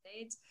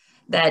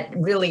 that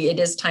really it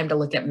is time to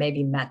look at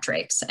maybe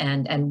metrics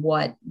and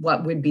what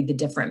would be the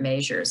different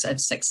measures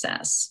of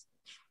success.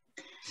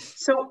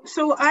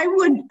 So I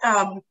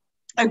would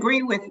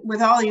agree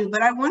with all of you,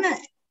 but I want to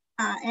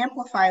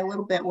amplify a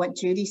little bit what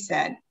Judy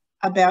said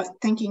about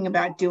thinking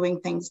about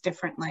doing things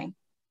differently.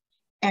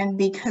 And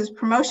because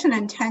promotion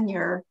and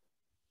tenure,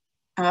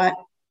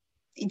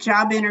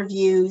 job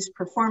interviews,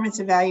 performance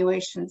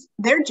evaluations,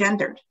 they're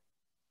gendered.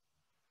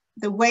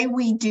 The way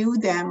we do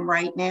them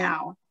right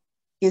now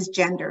is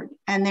gendered,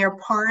 and they're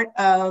part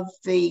of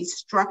the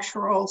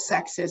structural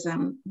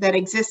sexism that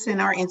exists in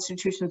our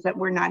institutions that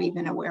we're not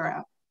even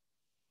aware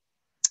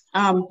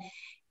of.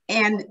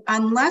 And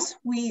unless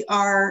we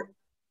are,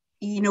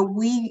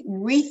 we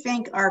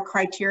rethink our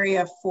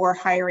criteria for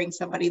hiring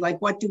somebody,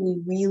 like what do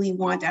we really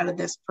want out of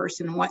this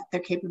person, what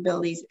their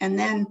capabilities, and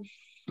then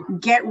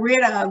get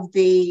rid of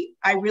the,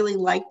 I really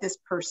like this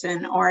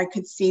person, or I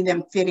could see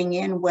them fitting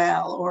in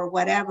well, or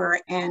whatever,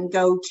 and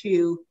go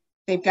to,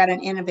 they've got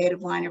an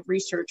innovative line of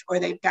research, or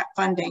they've got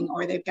funding,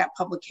 or they've got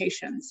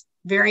publications,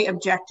 very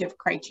objective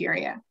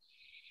criteria.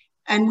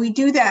 And we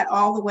do that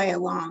all the way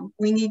along.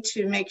 We need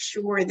to make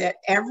sure that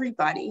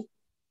everybody,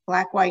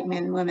 Black, white,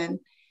 men, women,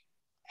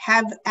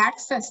 have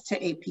access to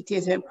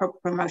APTs,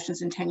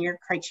 promotions and tenure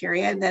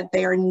criteria, that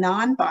they are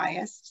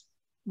non-biased,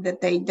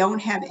 that they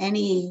don't have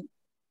any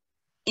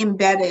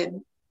embedded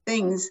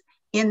things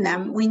in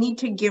them. We need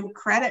to give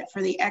credit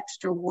for the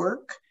extra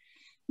work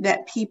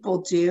that people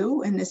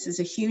do, and this is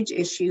a huge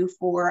issue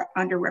for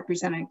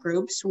underrepresented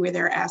groups, where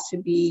they're asked to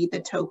be the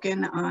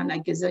token on a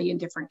gazillion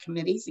different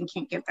committees and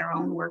can't get their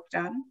own work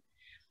done.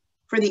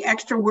 For the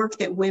extra work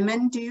that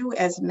women do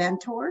as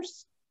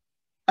mentors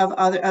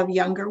of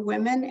younger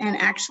women, and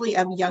actually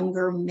of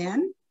younger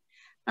men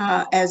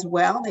as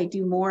well. They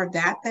do more of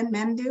that than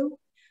men do,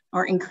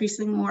 or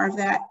increasingly more of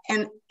that.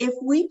 And if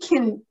we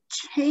can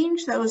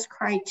change those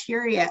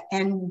criteria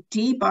and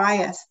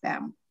de-bias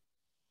them,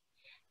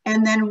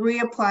 and then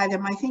reapply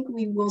them, I think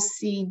we will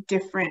see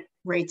different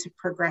rates of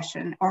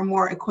progression, or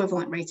more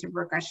equivalent rates of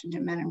progression to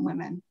men and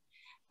women.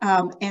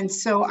 And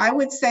so I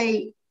would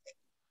say,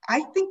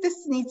 I think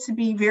this needs to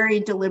be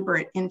very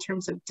deliberate in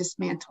terms of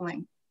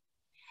dismantling,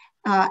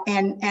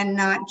 and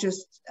not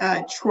just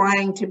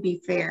trying to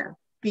be fair,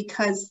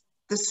 because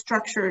the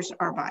structures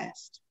are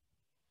biased.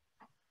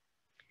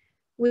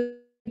 Would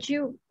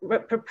you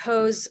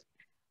propose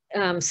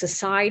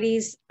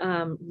societies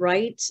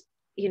write,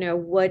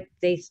 what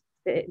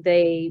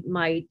they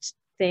might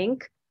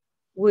think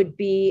would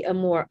be a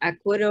more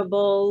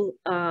equitable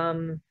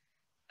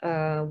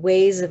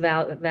ways of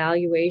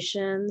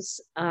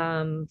evaluations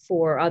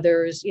for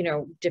others,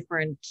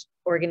 different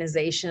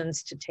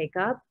organizations to take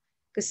up?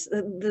 Because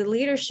the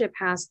leadership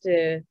has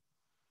to,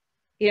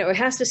 it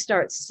has to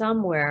start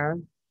somewhere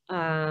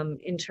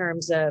in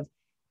terms of,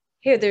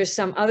 here, there's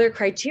some other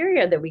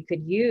criteria that we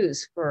could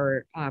use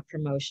for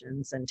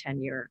promotions and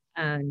tenure,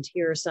 and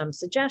here are some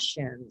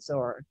suggestions,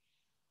 or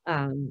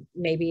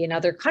maybe in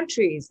other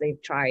countries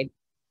they've tried,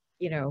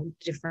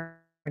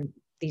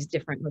 these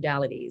different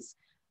modalities.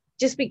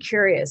 Just be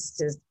curious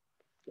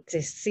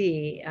to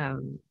see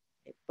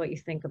what you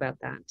think about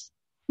that.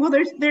 Well,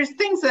 there's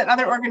things that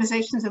other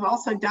organizations have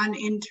also done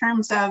in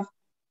terms of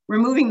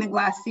removing the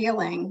glass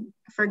ceiling.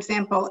 For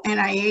example,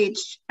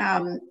 NIH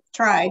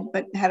tried,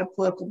 but had a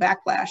political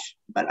backlash,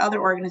 but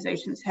other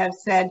organizations have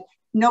said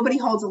nobody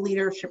holds a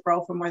leadership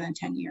role for more than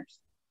 10 years.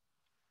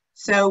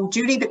 So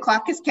Judy, the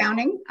clock is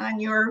counting on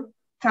your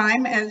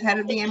time as head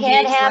of the MDH.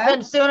 Can't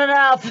happen soon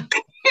enough.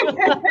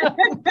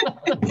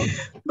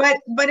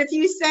 But if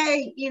you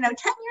say, 10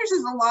 years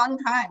is a long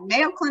time.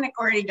 Mayo Clinic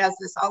already does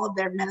this, all of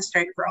their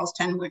administrative roles,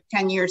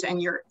 10 years,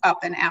 and you're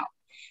up and out.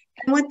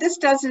 And what this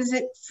does is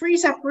it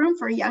frees up room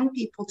for young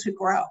people to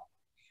grow.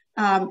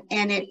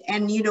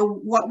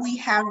 What we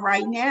have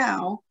right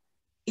now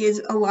is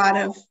a lot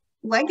of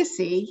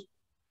legacy,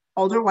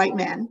 older white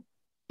men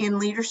in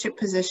leadership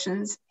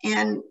positions.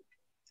 And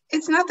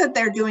it's not that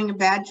they're doing a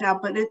bad job,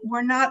 but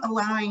we're not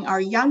allowing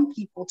our young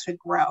people to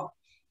grow.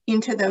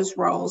 into those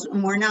roles,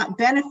 and we're not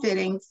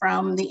benefiting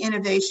from the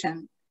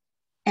innovation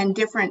and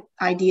different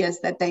ideas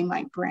that they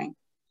might bring.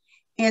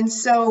 And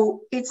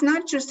so it's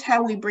not just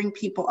how we bring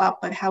people up,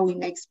 but how we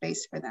make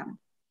space for them.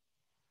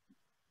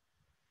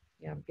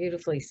 Yeah,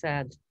 beautifully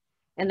said.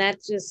 And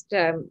that just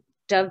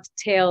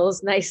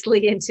dovetails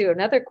nicely into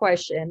another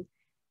question,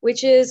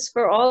 which is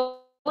for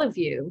all of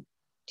you.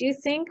 Do you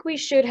think we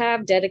should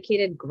have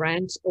dedicated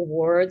grant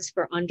awards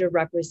for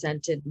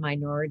underrepresented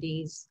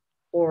minorities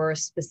or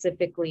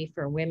specifically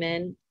for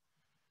women?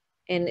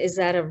 And is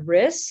that a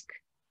risk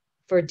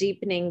for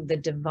deepening the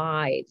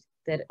divide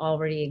that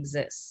already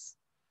exists?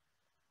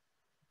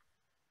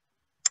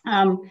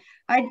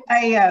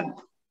 I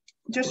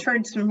just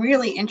heard some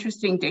really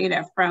interesting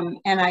data from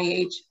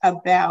NIH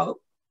about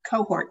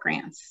cohort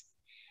grants,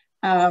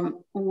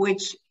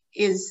 which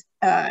is,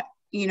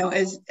 you know,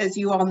 as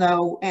you all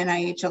know,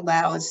 NIH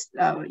allows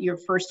your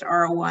first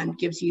R01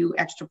 gives you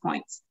extra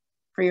points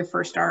for your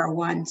first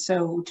R01,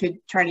 so to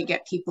try to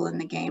get people in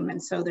the game,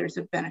 and so there's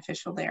a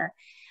beneficial there.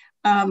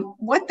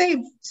 What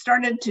they've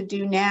started to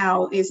do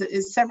now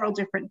is several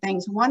different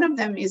things. One of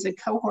them is a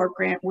cohort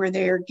grant where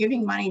they're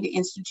giving money to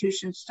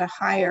institutions to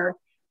hire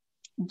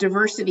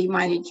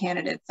diversity-minded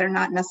candidates. They're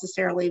not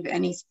necessarily of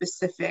any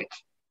specific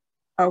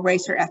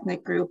race or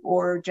ethnic group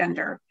or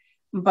gender,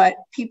 but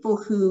people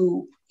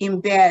who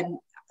embed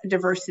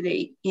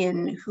diversity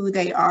in who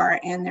they are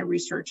and their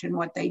research and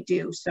what they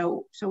do.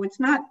 So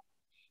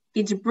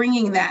it's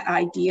bringing that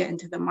idea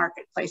into the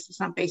marketplace. It's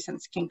not based on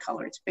skin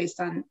color, it's based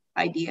on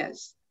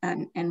ideas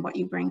and what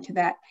you bring to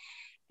that.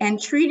 And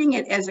treating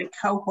it as a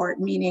cohort,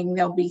 meaning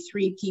there'll be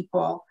 3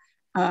 people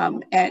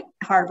at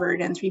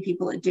Harvard and 3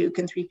 people at Duke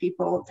and 3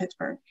 people at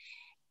Pittsburgh.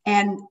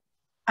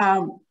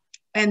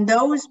 And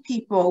those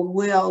people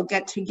will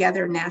get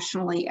together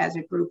nationally as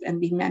a group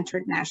and be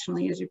mentored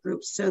nationally as a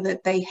group so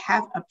that they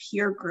have a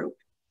peer group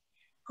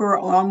who are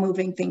all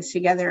moving things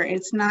together.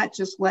 It's not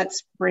just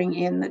let's bring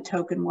in the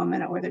token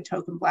woman or the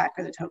token Black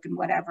or the token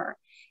whatever,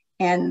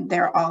 and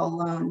they're all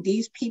alone.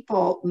 These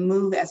people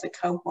move as a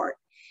cohort,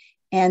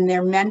 and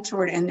they're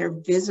mentored and they're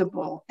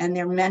visible, and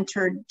they're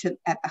mentored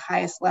at the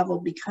highest level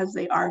because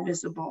they are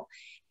visible.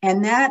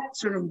 And that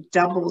sort of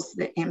doubles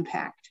the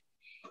impact.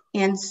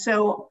 And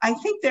so I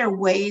think there are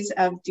ways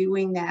of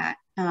doing that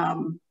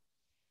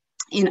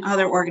in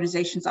other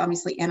organizations.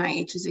 Obviously,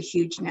 NIH is a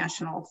huge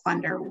national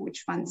funder,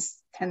 which funds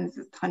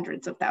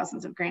hundreds of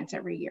thousands of grants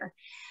every year.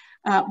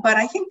 But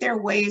I think there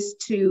are ways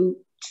to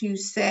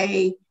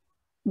say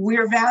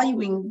we're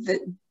valuing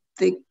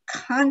the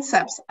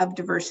concepts of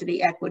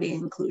diversity, equity,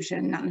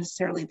 inclusion, not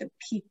necessarily the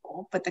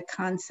people, but the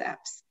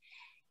concepts.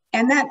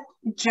 And that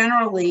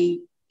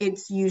generally,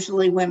 it's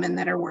usually women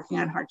that are working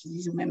on heart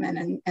disease in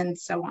women and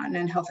so on.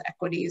 And health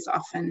equity is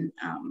often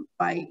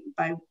by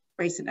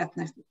race and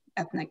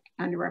ethnic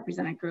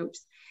underrepresented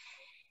groups.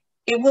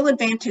 It will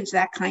advantage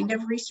that kind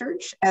of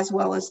research as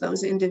well as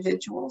those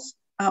individuals,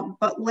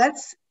 but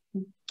let's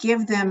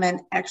give them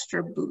an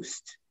extra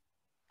boost.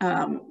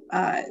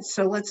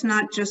 So let's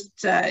not just,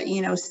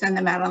 you know, send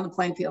them out on the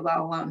playing field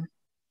all alone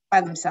by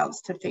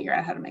themselves to figure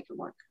out how to make it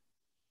work.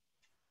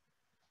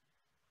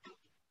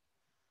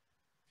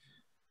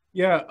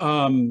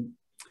 Yeah,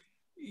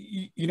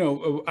 you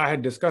know, I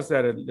had discussed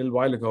that a little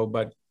while ago,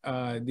 but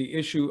the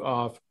issue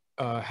of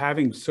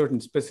having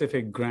certain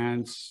specific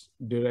grants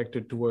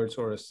directed towards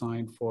or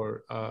assigned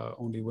for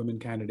only women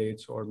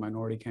candidates or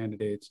minority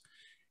candidates,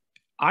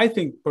 I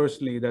think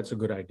personally that's a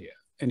good idea.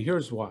 And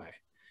here's why.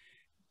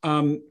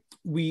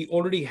 We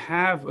already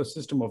have a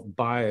system of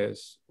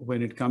bias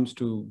when it comes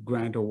to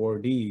grant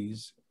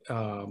awardees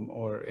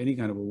or any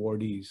kind of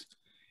awardees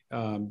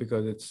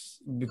because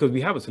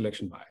we have a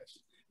selection bias.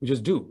 We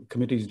just do,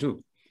 committees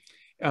do.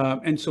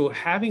 And so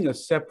having a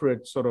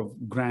separate sort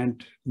of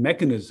grant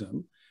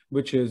mechanism,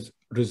 which is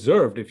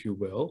reserved, if you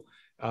will,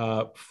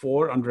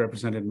 for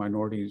underrepresented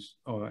minorities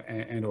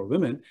and or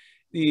women,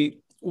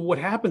 what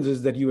happens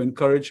is that you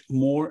encourage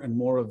more and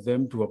more of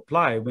them to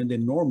apply when they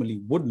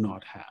normally would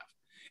not have.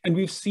 And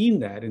we've seen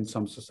that in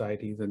some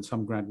societies and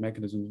some grant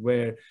mechanisms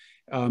where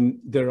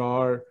there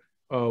are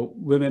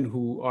women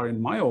who are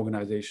in my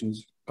organization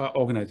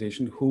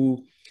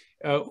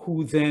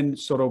who then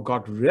sort of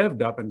got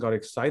revved up and got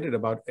excited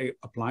about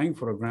applying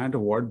for a grant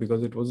award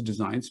because it was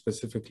designed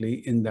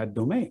specifically in that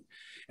domain.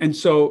 And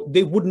so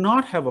they would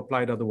not have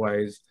applied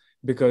otherwise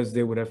because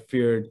they would have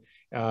feared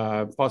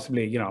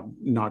possibly, you know,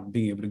 not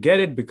being able to get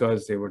it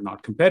because they were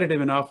not competitive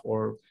enough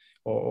or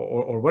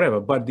whatever.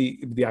 But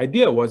the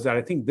idea was that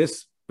I think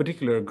this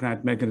particular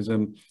grant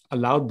mechanism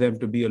allowed them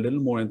to be a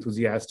little more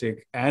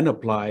enthusiastic and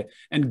apply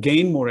and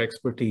gain more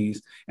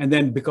expertise. And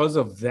then because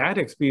of that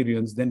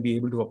experience, then be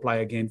able to apply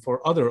again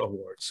for other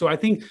awards. So I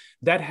think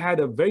that had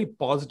a very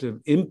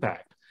positive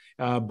impact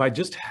by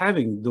just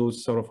having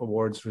those sort of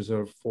awards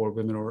reserved for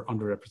women or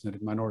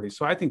underrepresented minorities.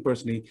 So I think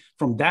personally,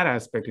 from that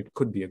aspect, it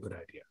could be a good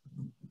idea.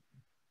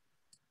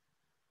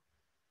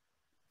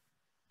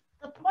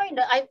 The point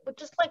I would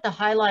just like to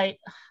highlight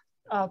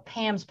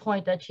Pam's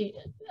point that she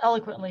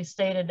eloquently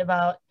stated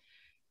about,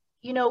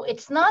 you know,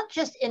 it's not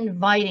just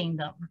inviting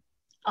them.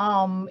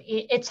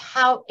 it's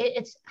how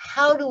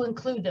to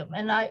include them.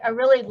 And I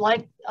really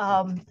like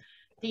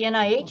the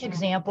NIH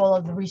example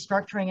of the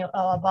restructuring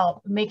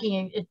about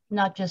making it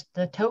not just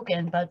the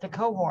token, but the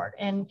cohort.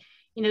 And,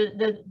 you know,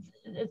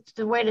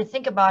 the way to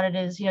think about it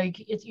is, you know,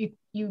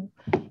 you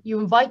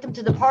invite them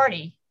to the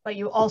party, but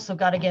you also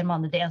got to get them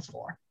on the dance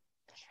floor,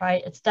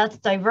 right? That's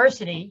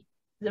diversity,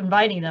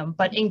 inviting them,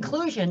 but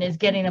inclusion is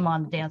getting them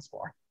on the dance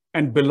floor.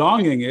 And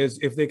belonging is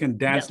if they can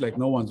dance like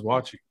no one's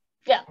watching.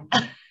 Yeah.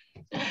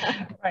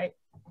 Right.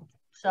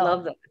 So,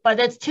 love that. But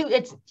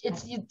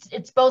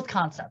it's both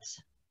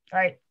concepts,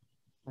 right?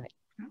 Right.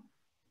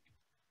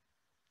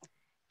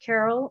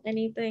 Carol,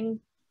 anything?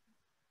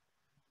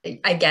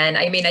 Again,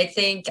 I mean, I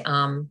think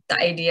the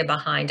idea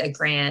behind a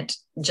grant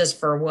just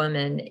for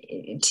women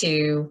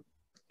to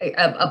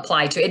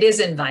apply to, it is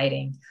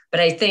inviting, but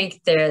I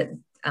think that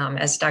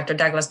as Dr.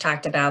 Douglas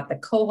talked about the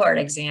cohort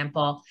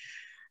example,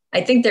 I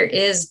think there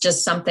is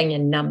just something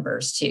in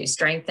numbers too,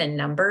 strength in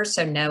numbers.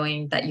 So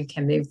knowing that you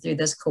can move through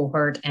this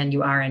cohort and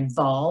you are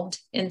involved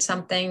in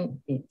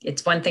something,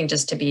 it's one thing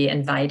just to be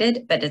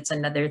invited, but it's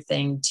another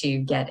thing to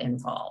get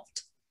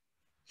involved.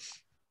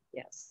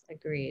 Yes,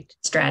 agreed.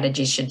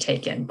 Strategy should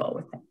take in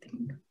both, I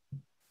think.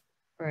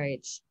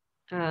 Right.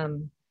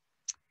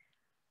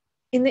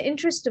 In the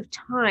interest of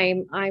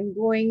time, I'm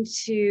going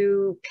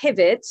to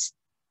pivot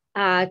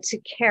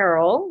to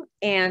Carol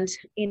and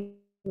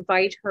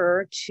invite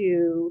her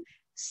to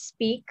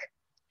speak.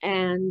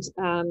 And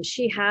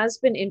she has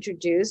been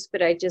introduced,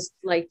 but I just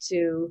like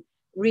to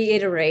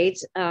reiterate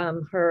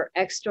her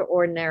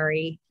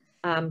extraordinary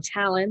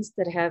talents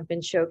that have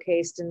been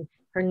showcased in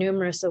her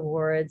numerous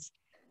awards,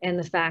 and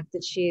the fact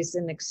that she's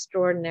an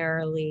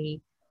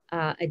extraordinarily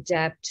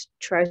adept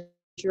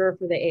treasurer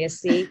for the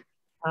ASE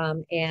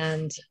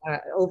and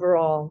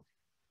overall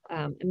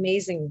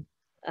amazing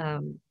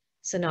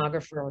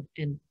sonographer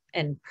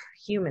and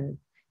human.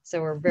 So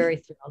we're very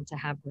thrilled to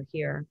have her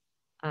here.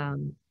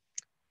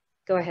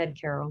 Go ahead,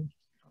 Carol.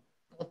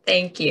 Well,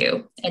 thank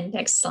you. And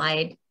next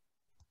slide.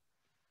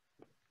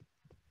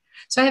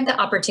 So I have the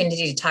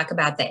opportunity to talk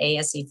about the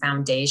ASE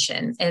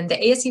Foundation. And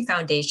the ASE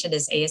Foundation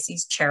is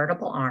ASE's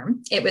charitable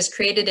arm. It was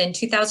created in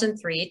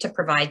 2003 to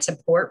provide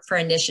support for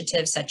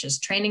initiatives such as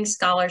training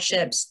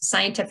scholarships,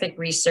 scientific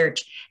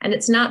research, and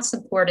it's not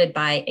supported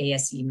by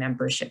ASE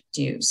membership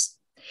dues.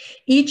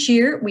 Each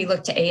year, we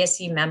look to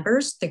ASE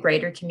members, the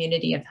greater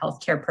community of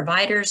healthcare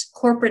providers,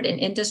 corporate and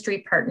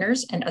industry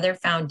partners, and other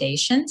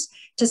foundations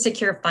to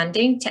secure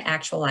funding to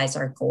actualize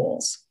our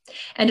goals.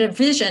 And a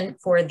vision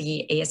for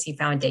the ASE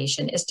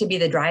Foundation is to be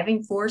the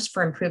driving force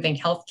for improving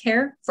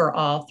healthcare for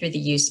all through the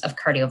use of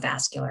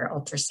cardiovascular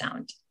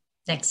ultrasound.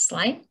 Next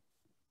slide.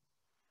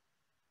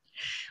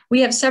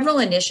 We have several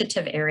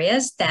initiative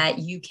areas that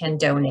you can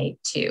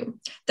donate to.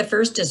 The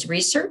first is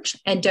research,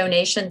 and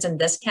donations in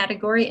this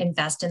category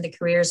invest in the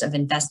careers of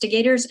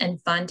investigators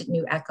and fund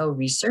new echo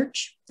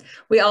research.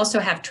 We also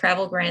have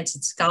travel grants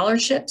and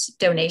scholarships.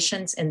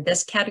 Donations in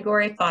this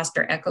category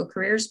foster echo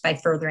careers by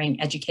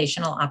furthering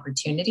educational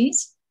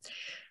opportunities.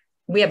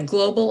 We have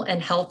global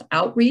and health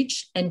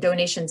outreach, and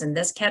donations in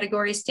this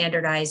category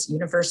standardize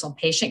universal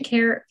patient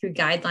care through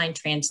guideline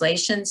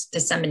translations,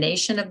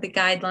 dissemination of the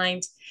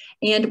guidelines,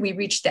 and we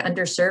reach the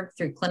underserved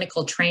through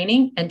clinical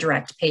training and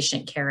direct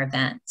patient care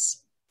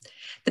events.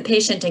 The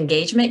patient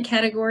engagement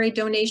category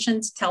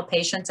donations tell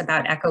patients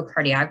about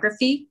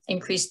echocardiography,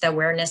 increase the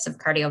awareness of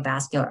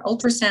cardiovascular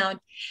ultrasound,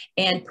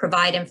 and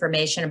provide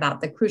information about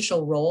the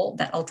crucial role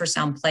that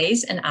ultrasound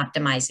plays in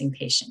optimizing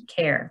patient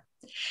care.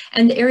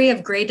 And the area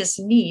of greatest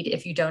need,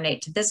 if you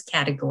donate to this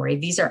category,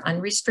 these are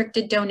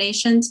unrestricted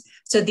donations.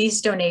 So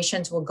these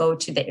donations will go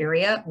to the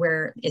area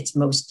where it's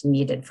most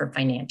needed for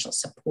financial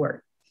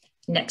support.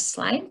 Next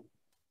slide.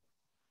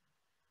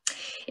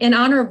 In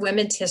honor of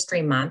Women's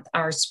History Month,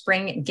 our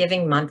Spring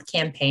Giving Month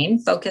campaign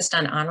focused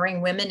on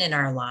honoring women in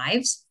our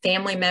lives,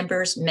 family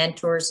members,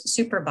 mentors,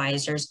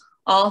 supervisors,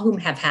 all whom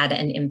have had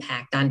an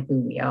impact on who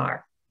we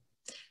are.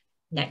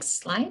 Next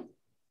slide.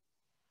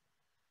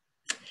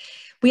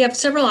 We have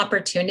several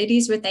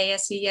opportunities with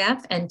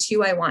ASEF, and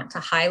two I want to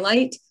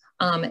highlight.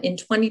 In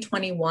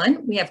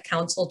 2021, we have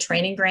council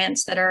training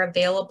grants that are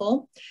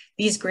available.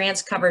 These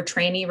grants cover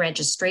trainee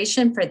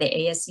registration for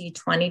the ASE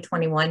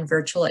 2021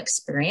 virtual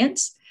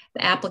experience.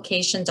 The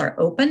applications are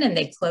open and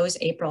they close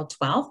April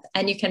 12th,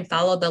 and you can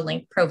follow the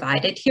link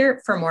provided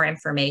here for more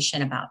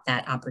information about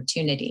that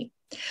opportunity.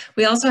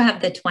 We also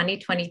have the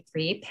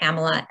 2023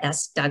 Pamela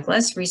S.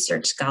 Douglas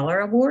Research Scholar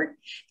Award.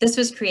 This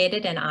was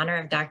created in honor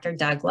of Dr.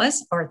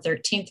 Douglas, our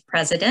 13th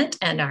president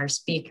and our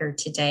speaker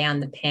today on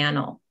the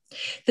panel.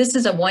 This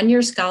is a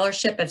one-year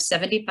scholarship of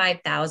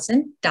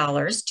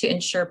 $75,000 to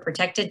ensure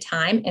protected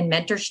time and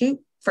mentorship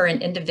for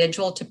an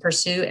individual to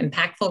pursue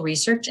impactful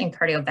research in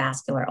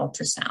cardiovascular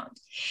ultrasound.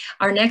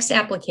 Our next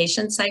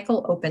application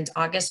cycle opens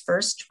August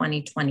 1st,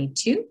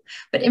 2022,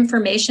 but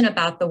information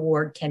about the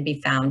award can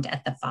be found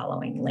at the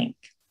following link.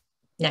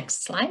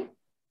 Next slide.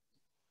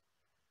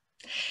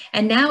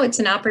 And now it's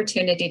an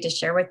opportunity to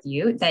share with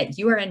you that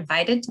you are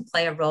invited to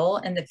play a role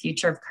in the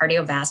future of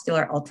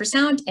cardiovascular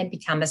ultrasound and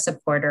become a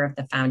supporter of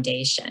the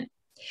foundation.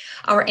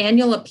 Our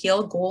annual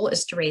appeal goal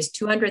is to raise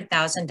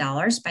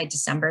 $200,000 by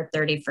December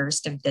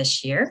 31st of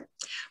this year.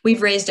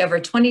 We've raised over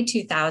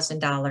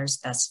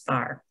 $22,000 thus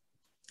far.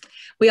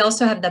 We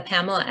also have the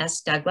Pamela S.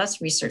 Douglas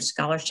Research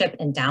Scholarship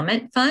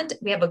Endowment Fund.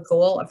 We have a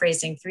goal of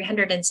raising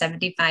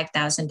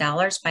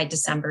 $375,000 by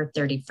December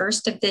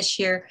 31st of this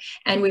year,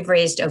 and we've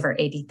raised over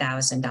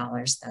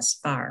 $80,000 thus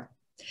far.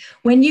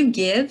 When you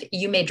give,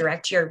 you may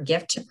direct your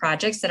gift to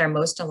projects that are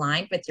most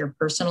aligned with your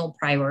personal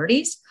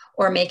priorities,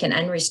 or make an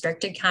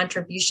unrestricted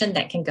contribution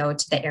that can go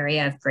to the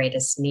area of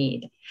greatest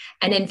need.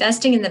 And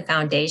investing in the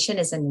foundation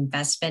is an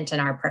investment in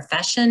our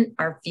profession,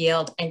 our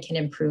field, and can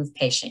improve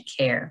patient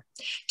care.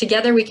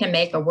 Together, we can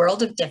make a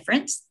world of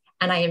difference.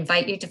 And I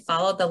invite you to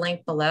follow the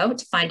link below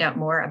to find out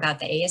more about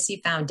the ASE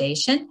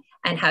Foundation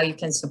and how you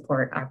can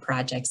support our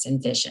projects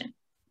and vision.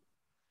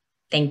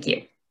 Thank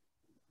you.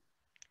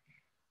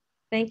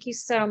 Thank you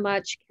so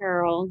much,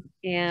 Carol.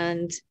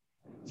 And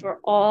for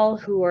all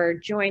who are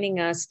joining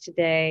us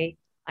today,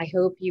 I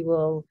hope you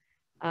will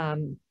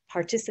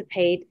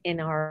participate in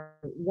our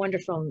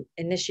wonderful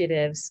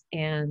initiatives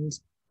and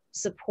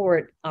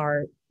support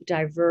our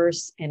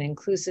diverse and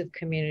inclusive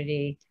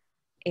community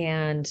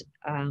and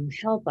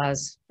help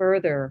us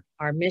further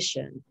our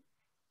mission.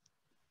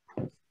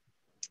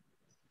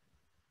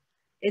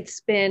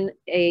 It's been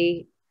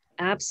an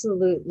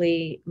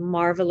absolutely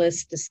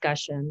marvelous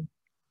discussion,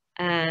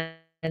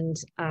 and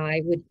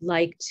I would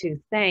like to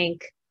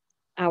thank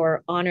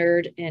our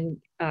honored and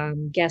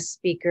guest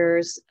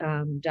speakers,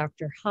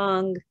 Dr.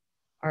 Hung,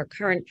 our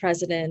current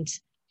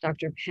president,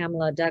 Dr.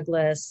 Pamela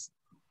Douglas,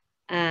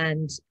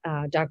 and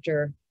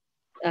Dr.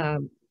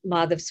 Madhav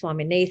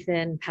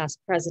Swaminathan, past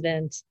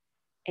president,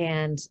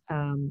 and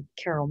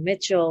Carol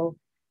Mitchell,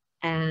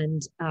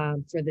 and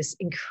for this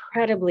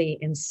incredibly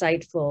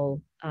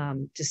insightful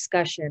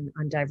discussion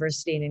on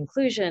diversity and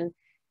inclusion,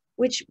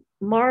 which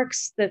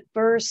marks the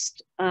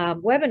first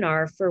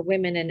webinar for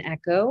women in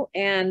ECHO.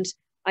 And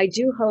I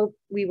do hope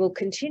we will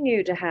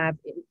continue to have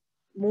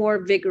more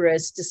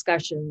vigorous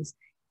discussions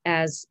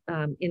as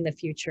in the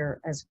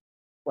future as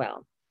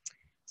well.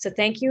 So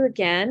thank you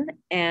again,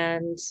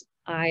 and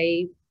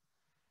I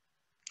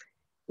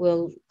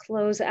will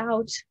close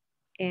out.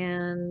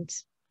 And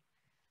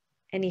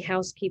any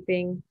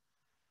housekeeping?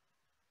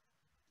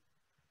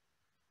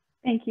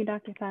 Thank you,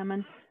 Dr.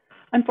 Thamman.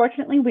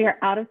 Unfortunately, we are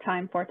out of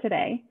time for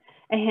today.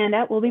 A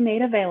handout will be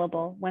made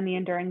available when the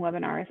Enduring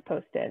webinar is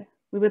posted.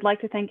 We would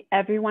like to thank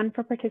everyone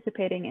for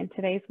participating in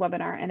today's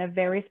webinar, and a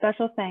very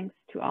special thanks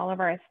to all of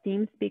our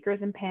esteemed speakers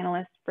and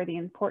panelists for the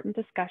important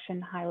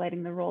discussion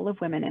highlighting the role of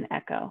women in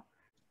ECHO.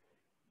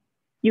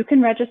 You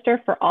can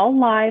register for all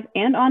live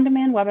and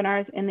on-demand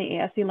webinars in the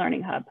ASE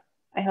Learning Hub.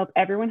 I hope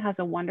everyone has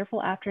a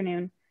wonderful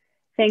afternoon.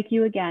 Thank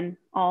you again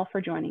all for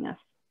joining us.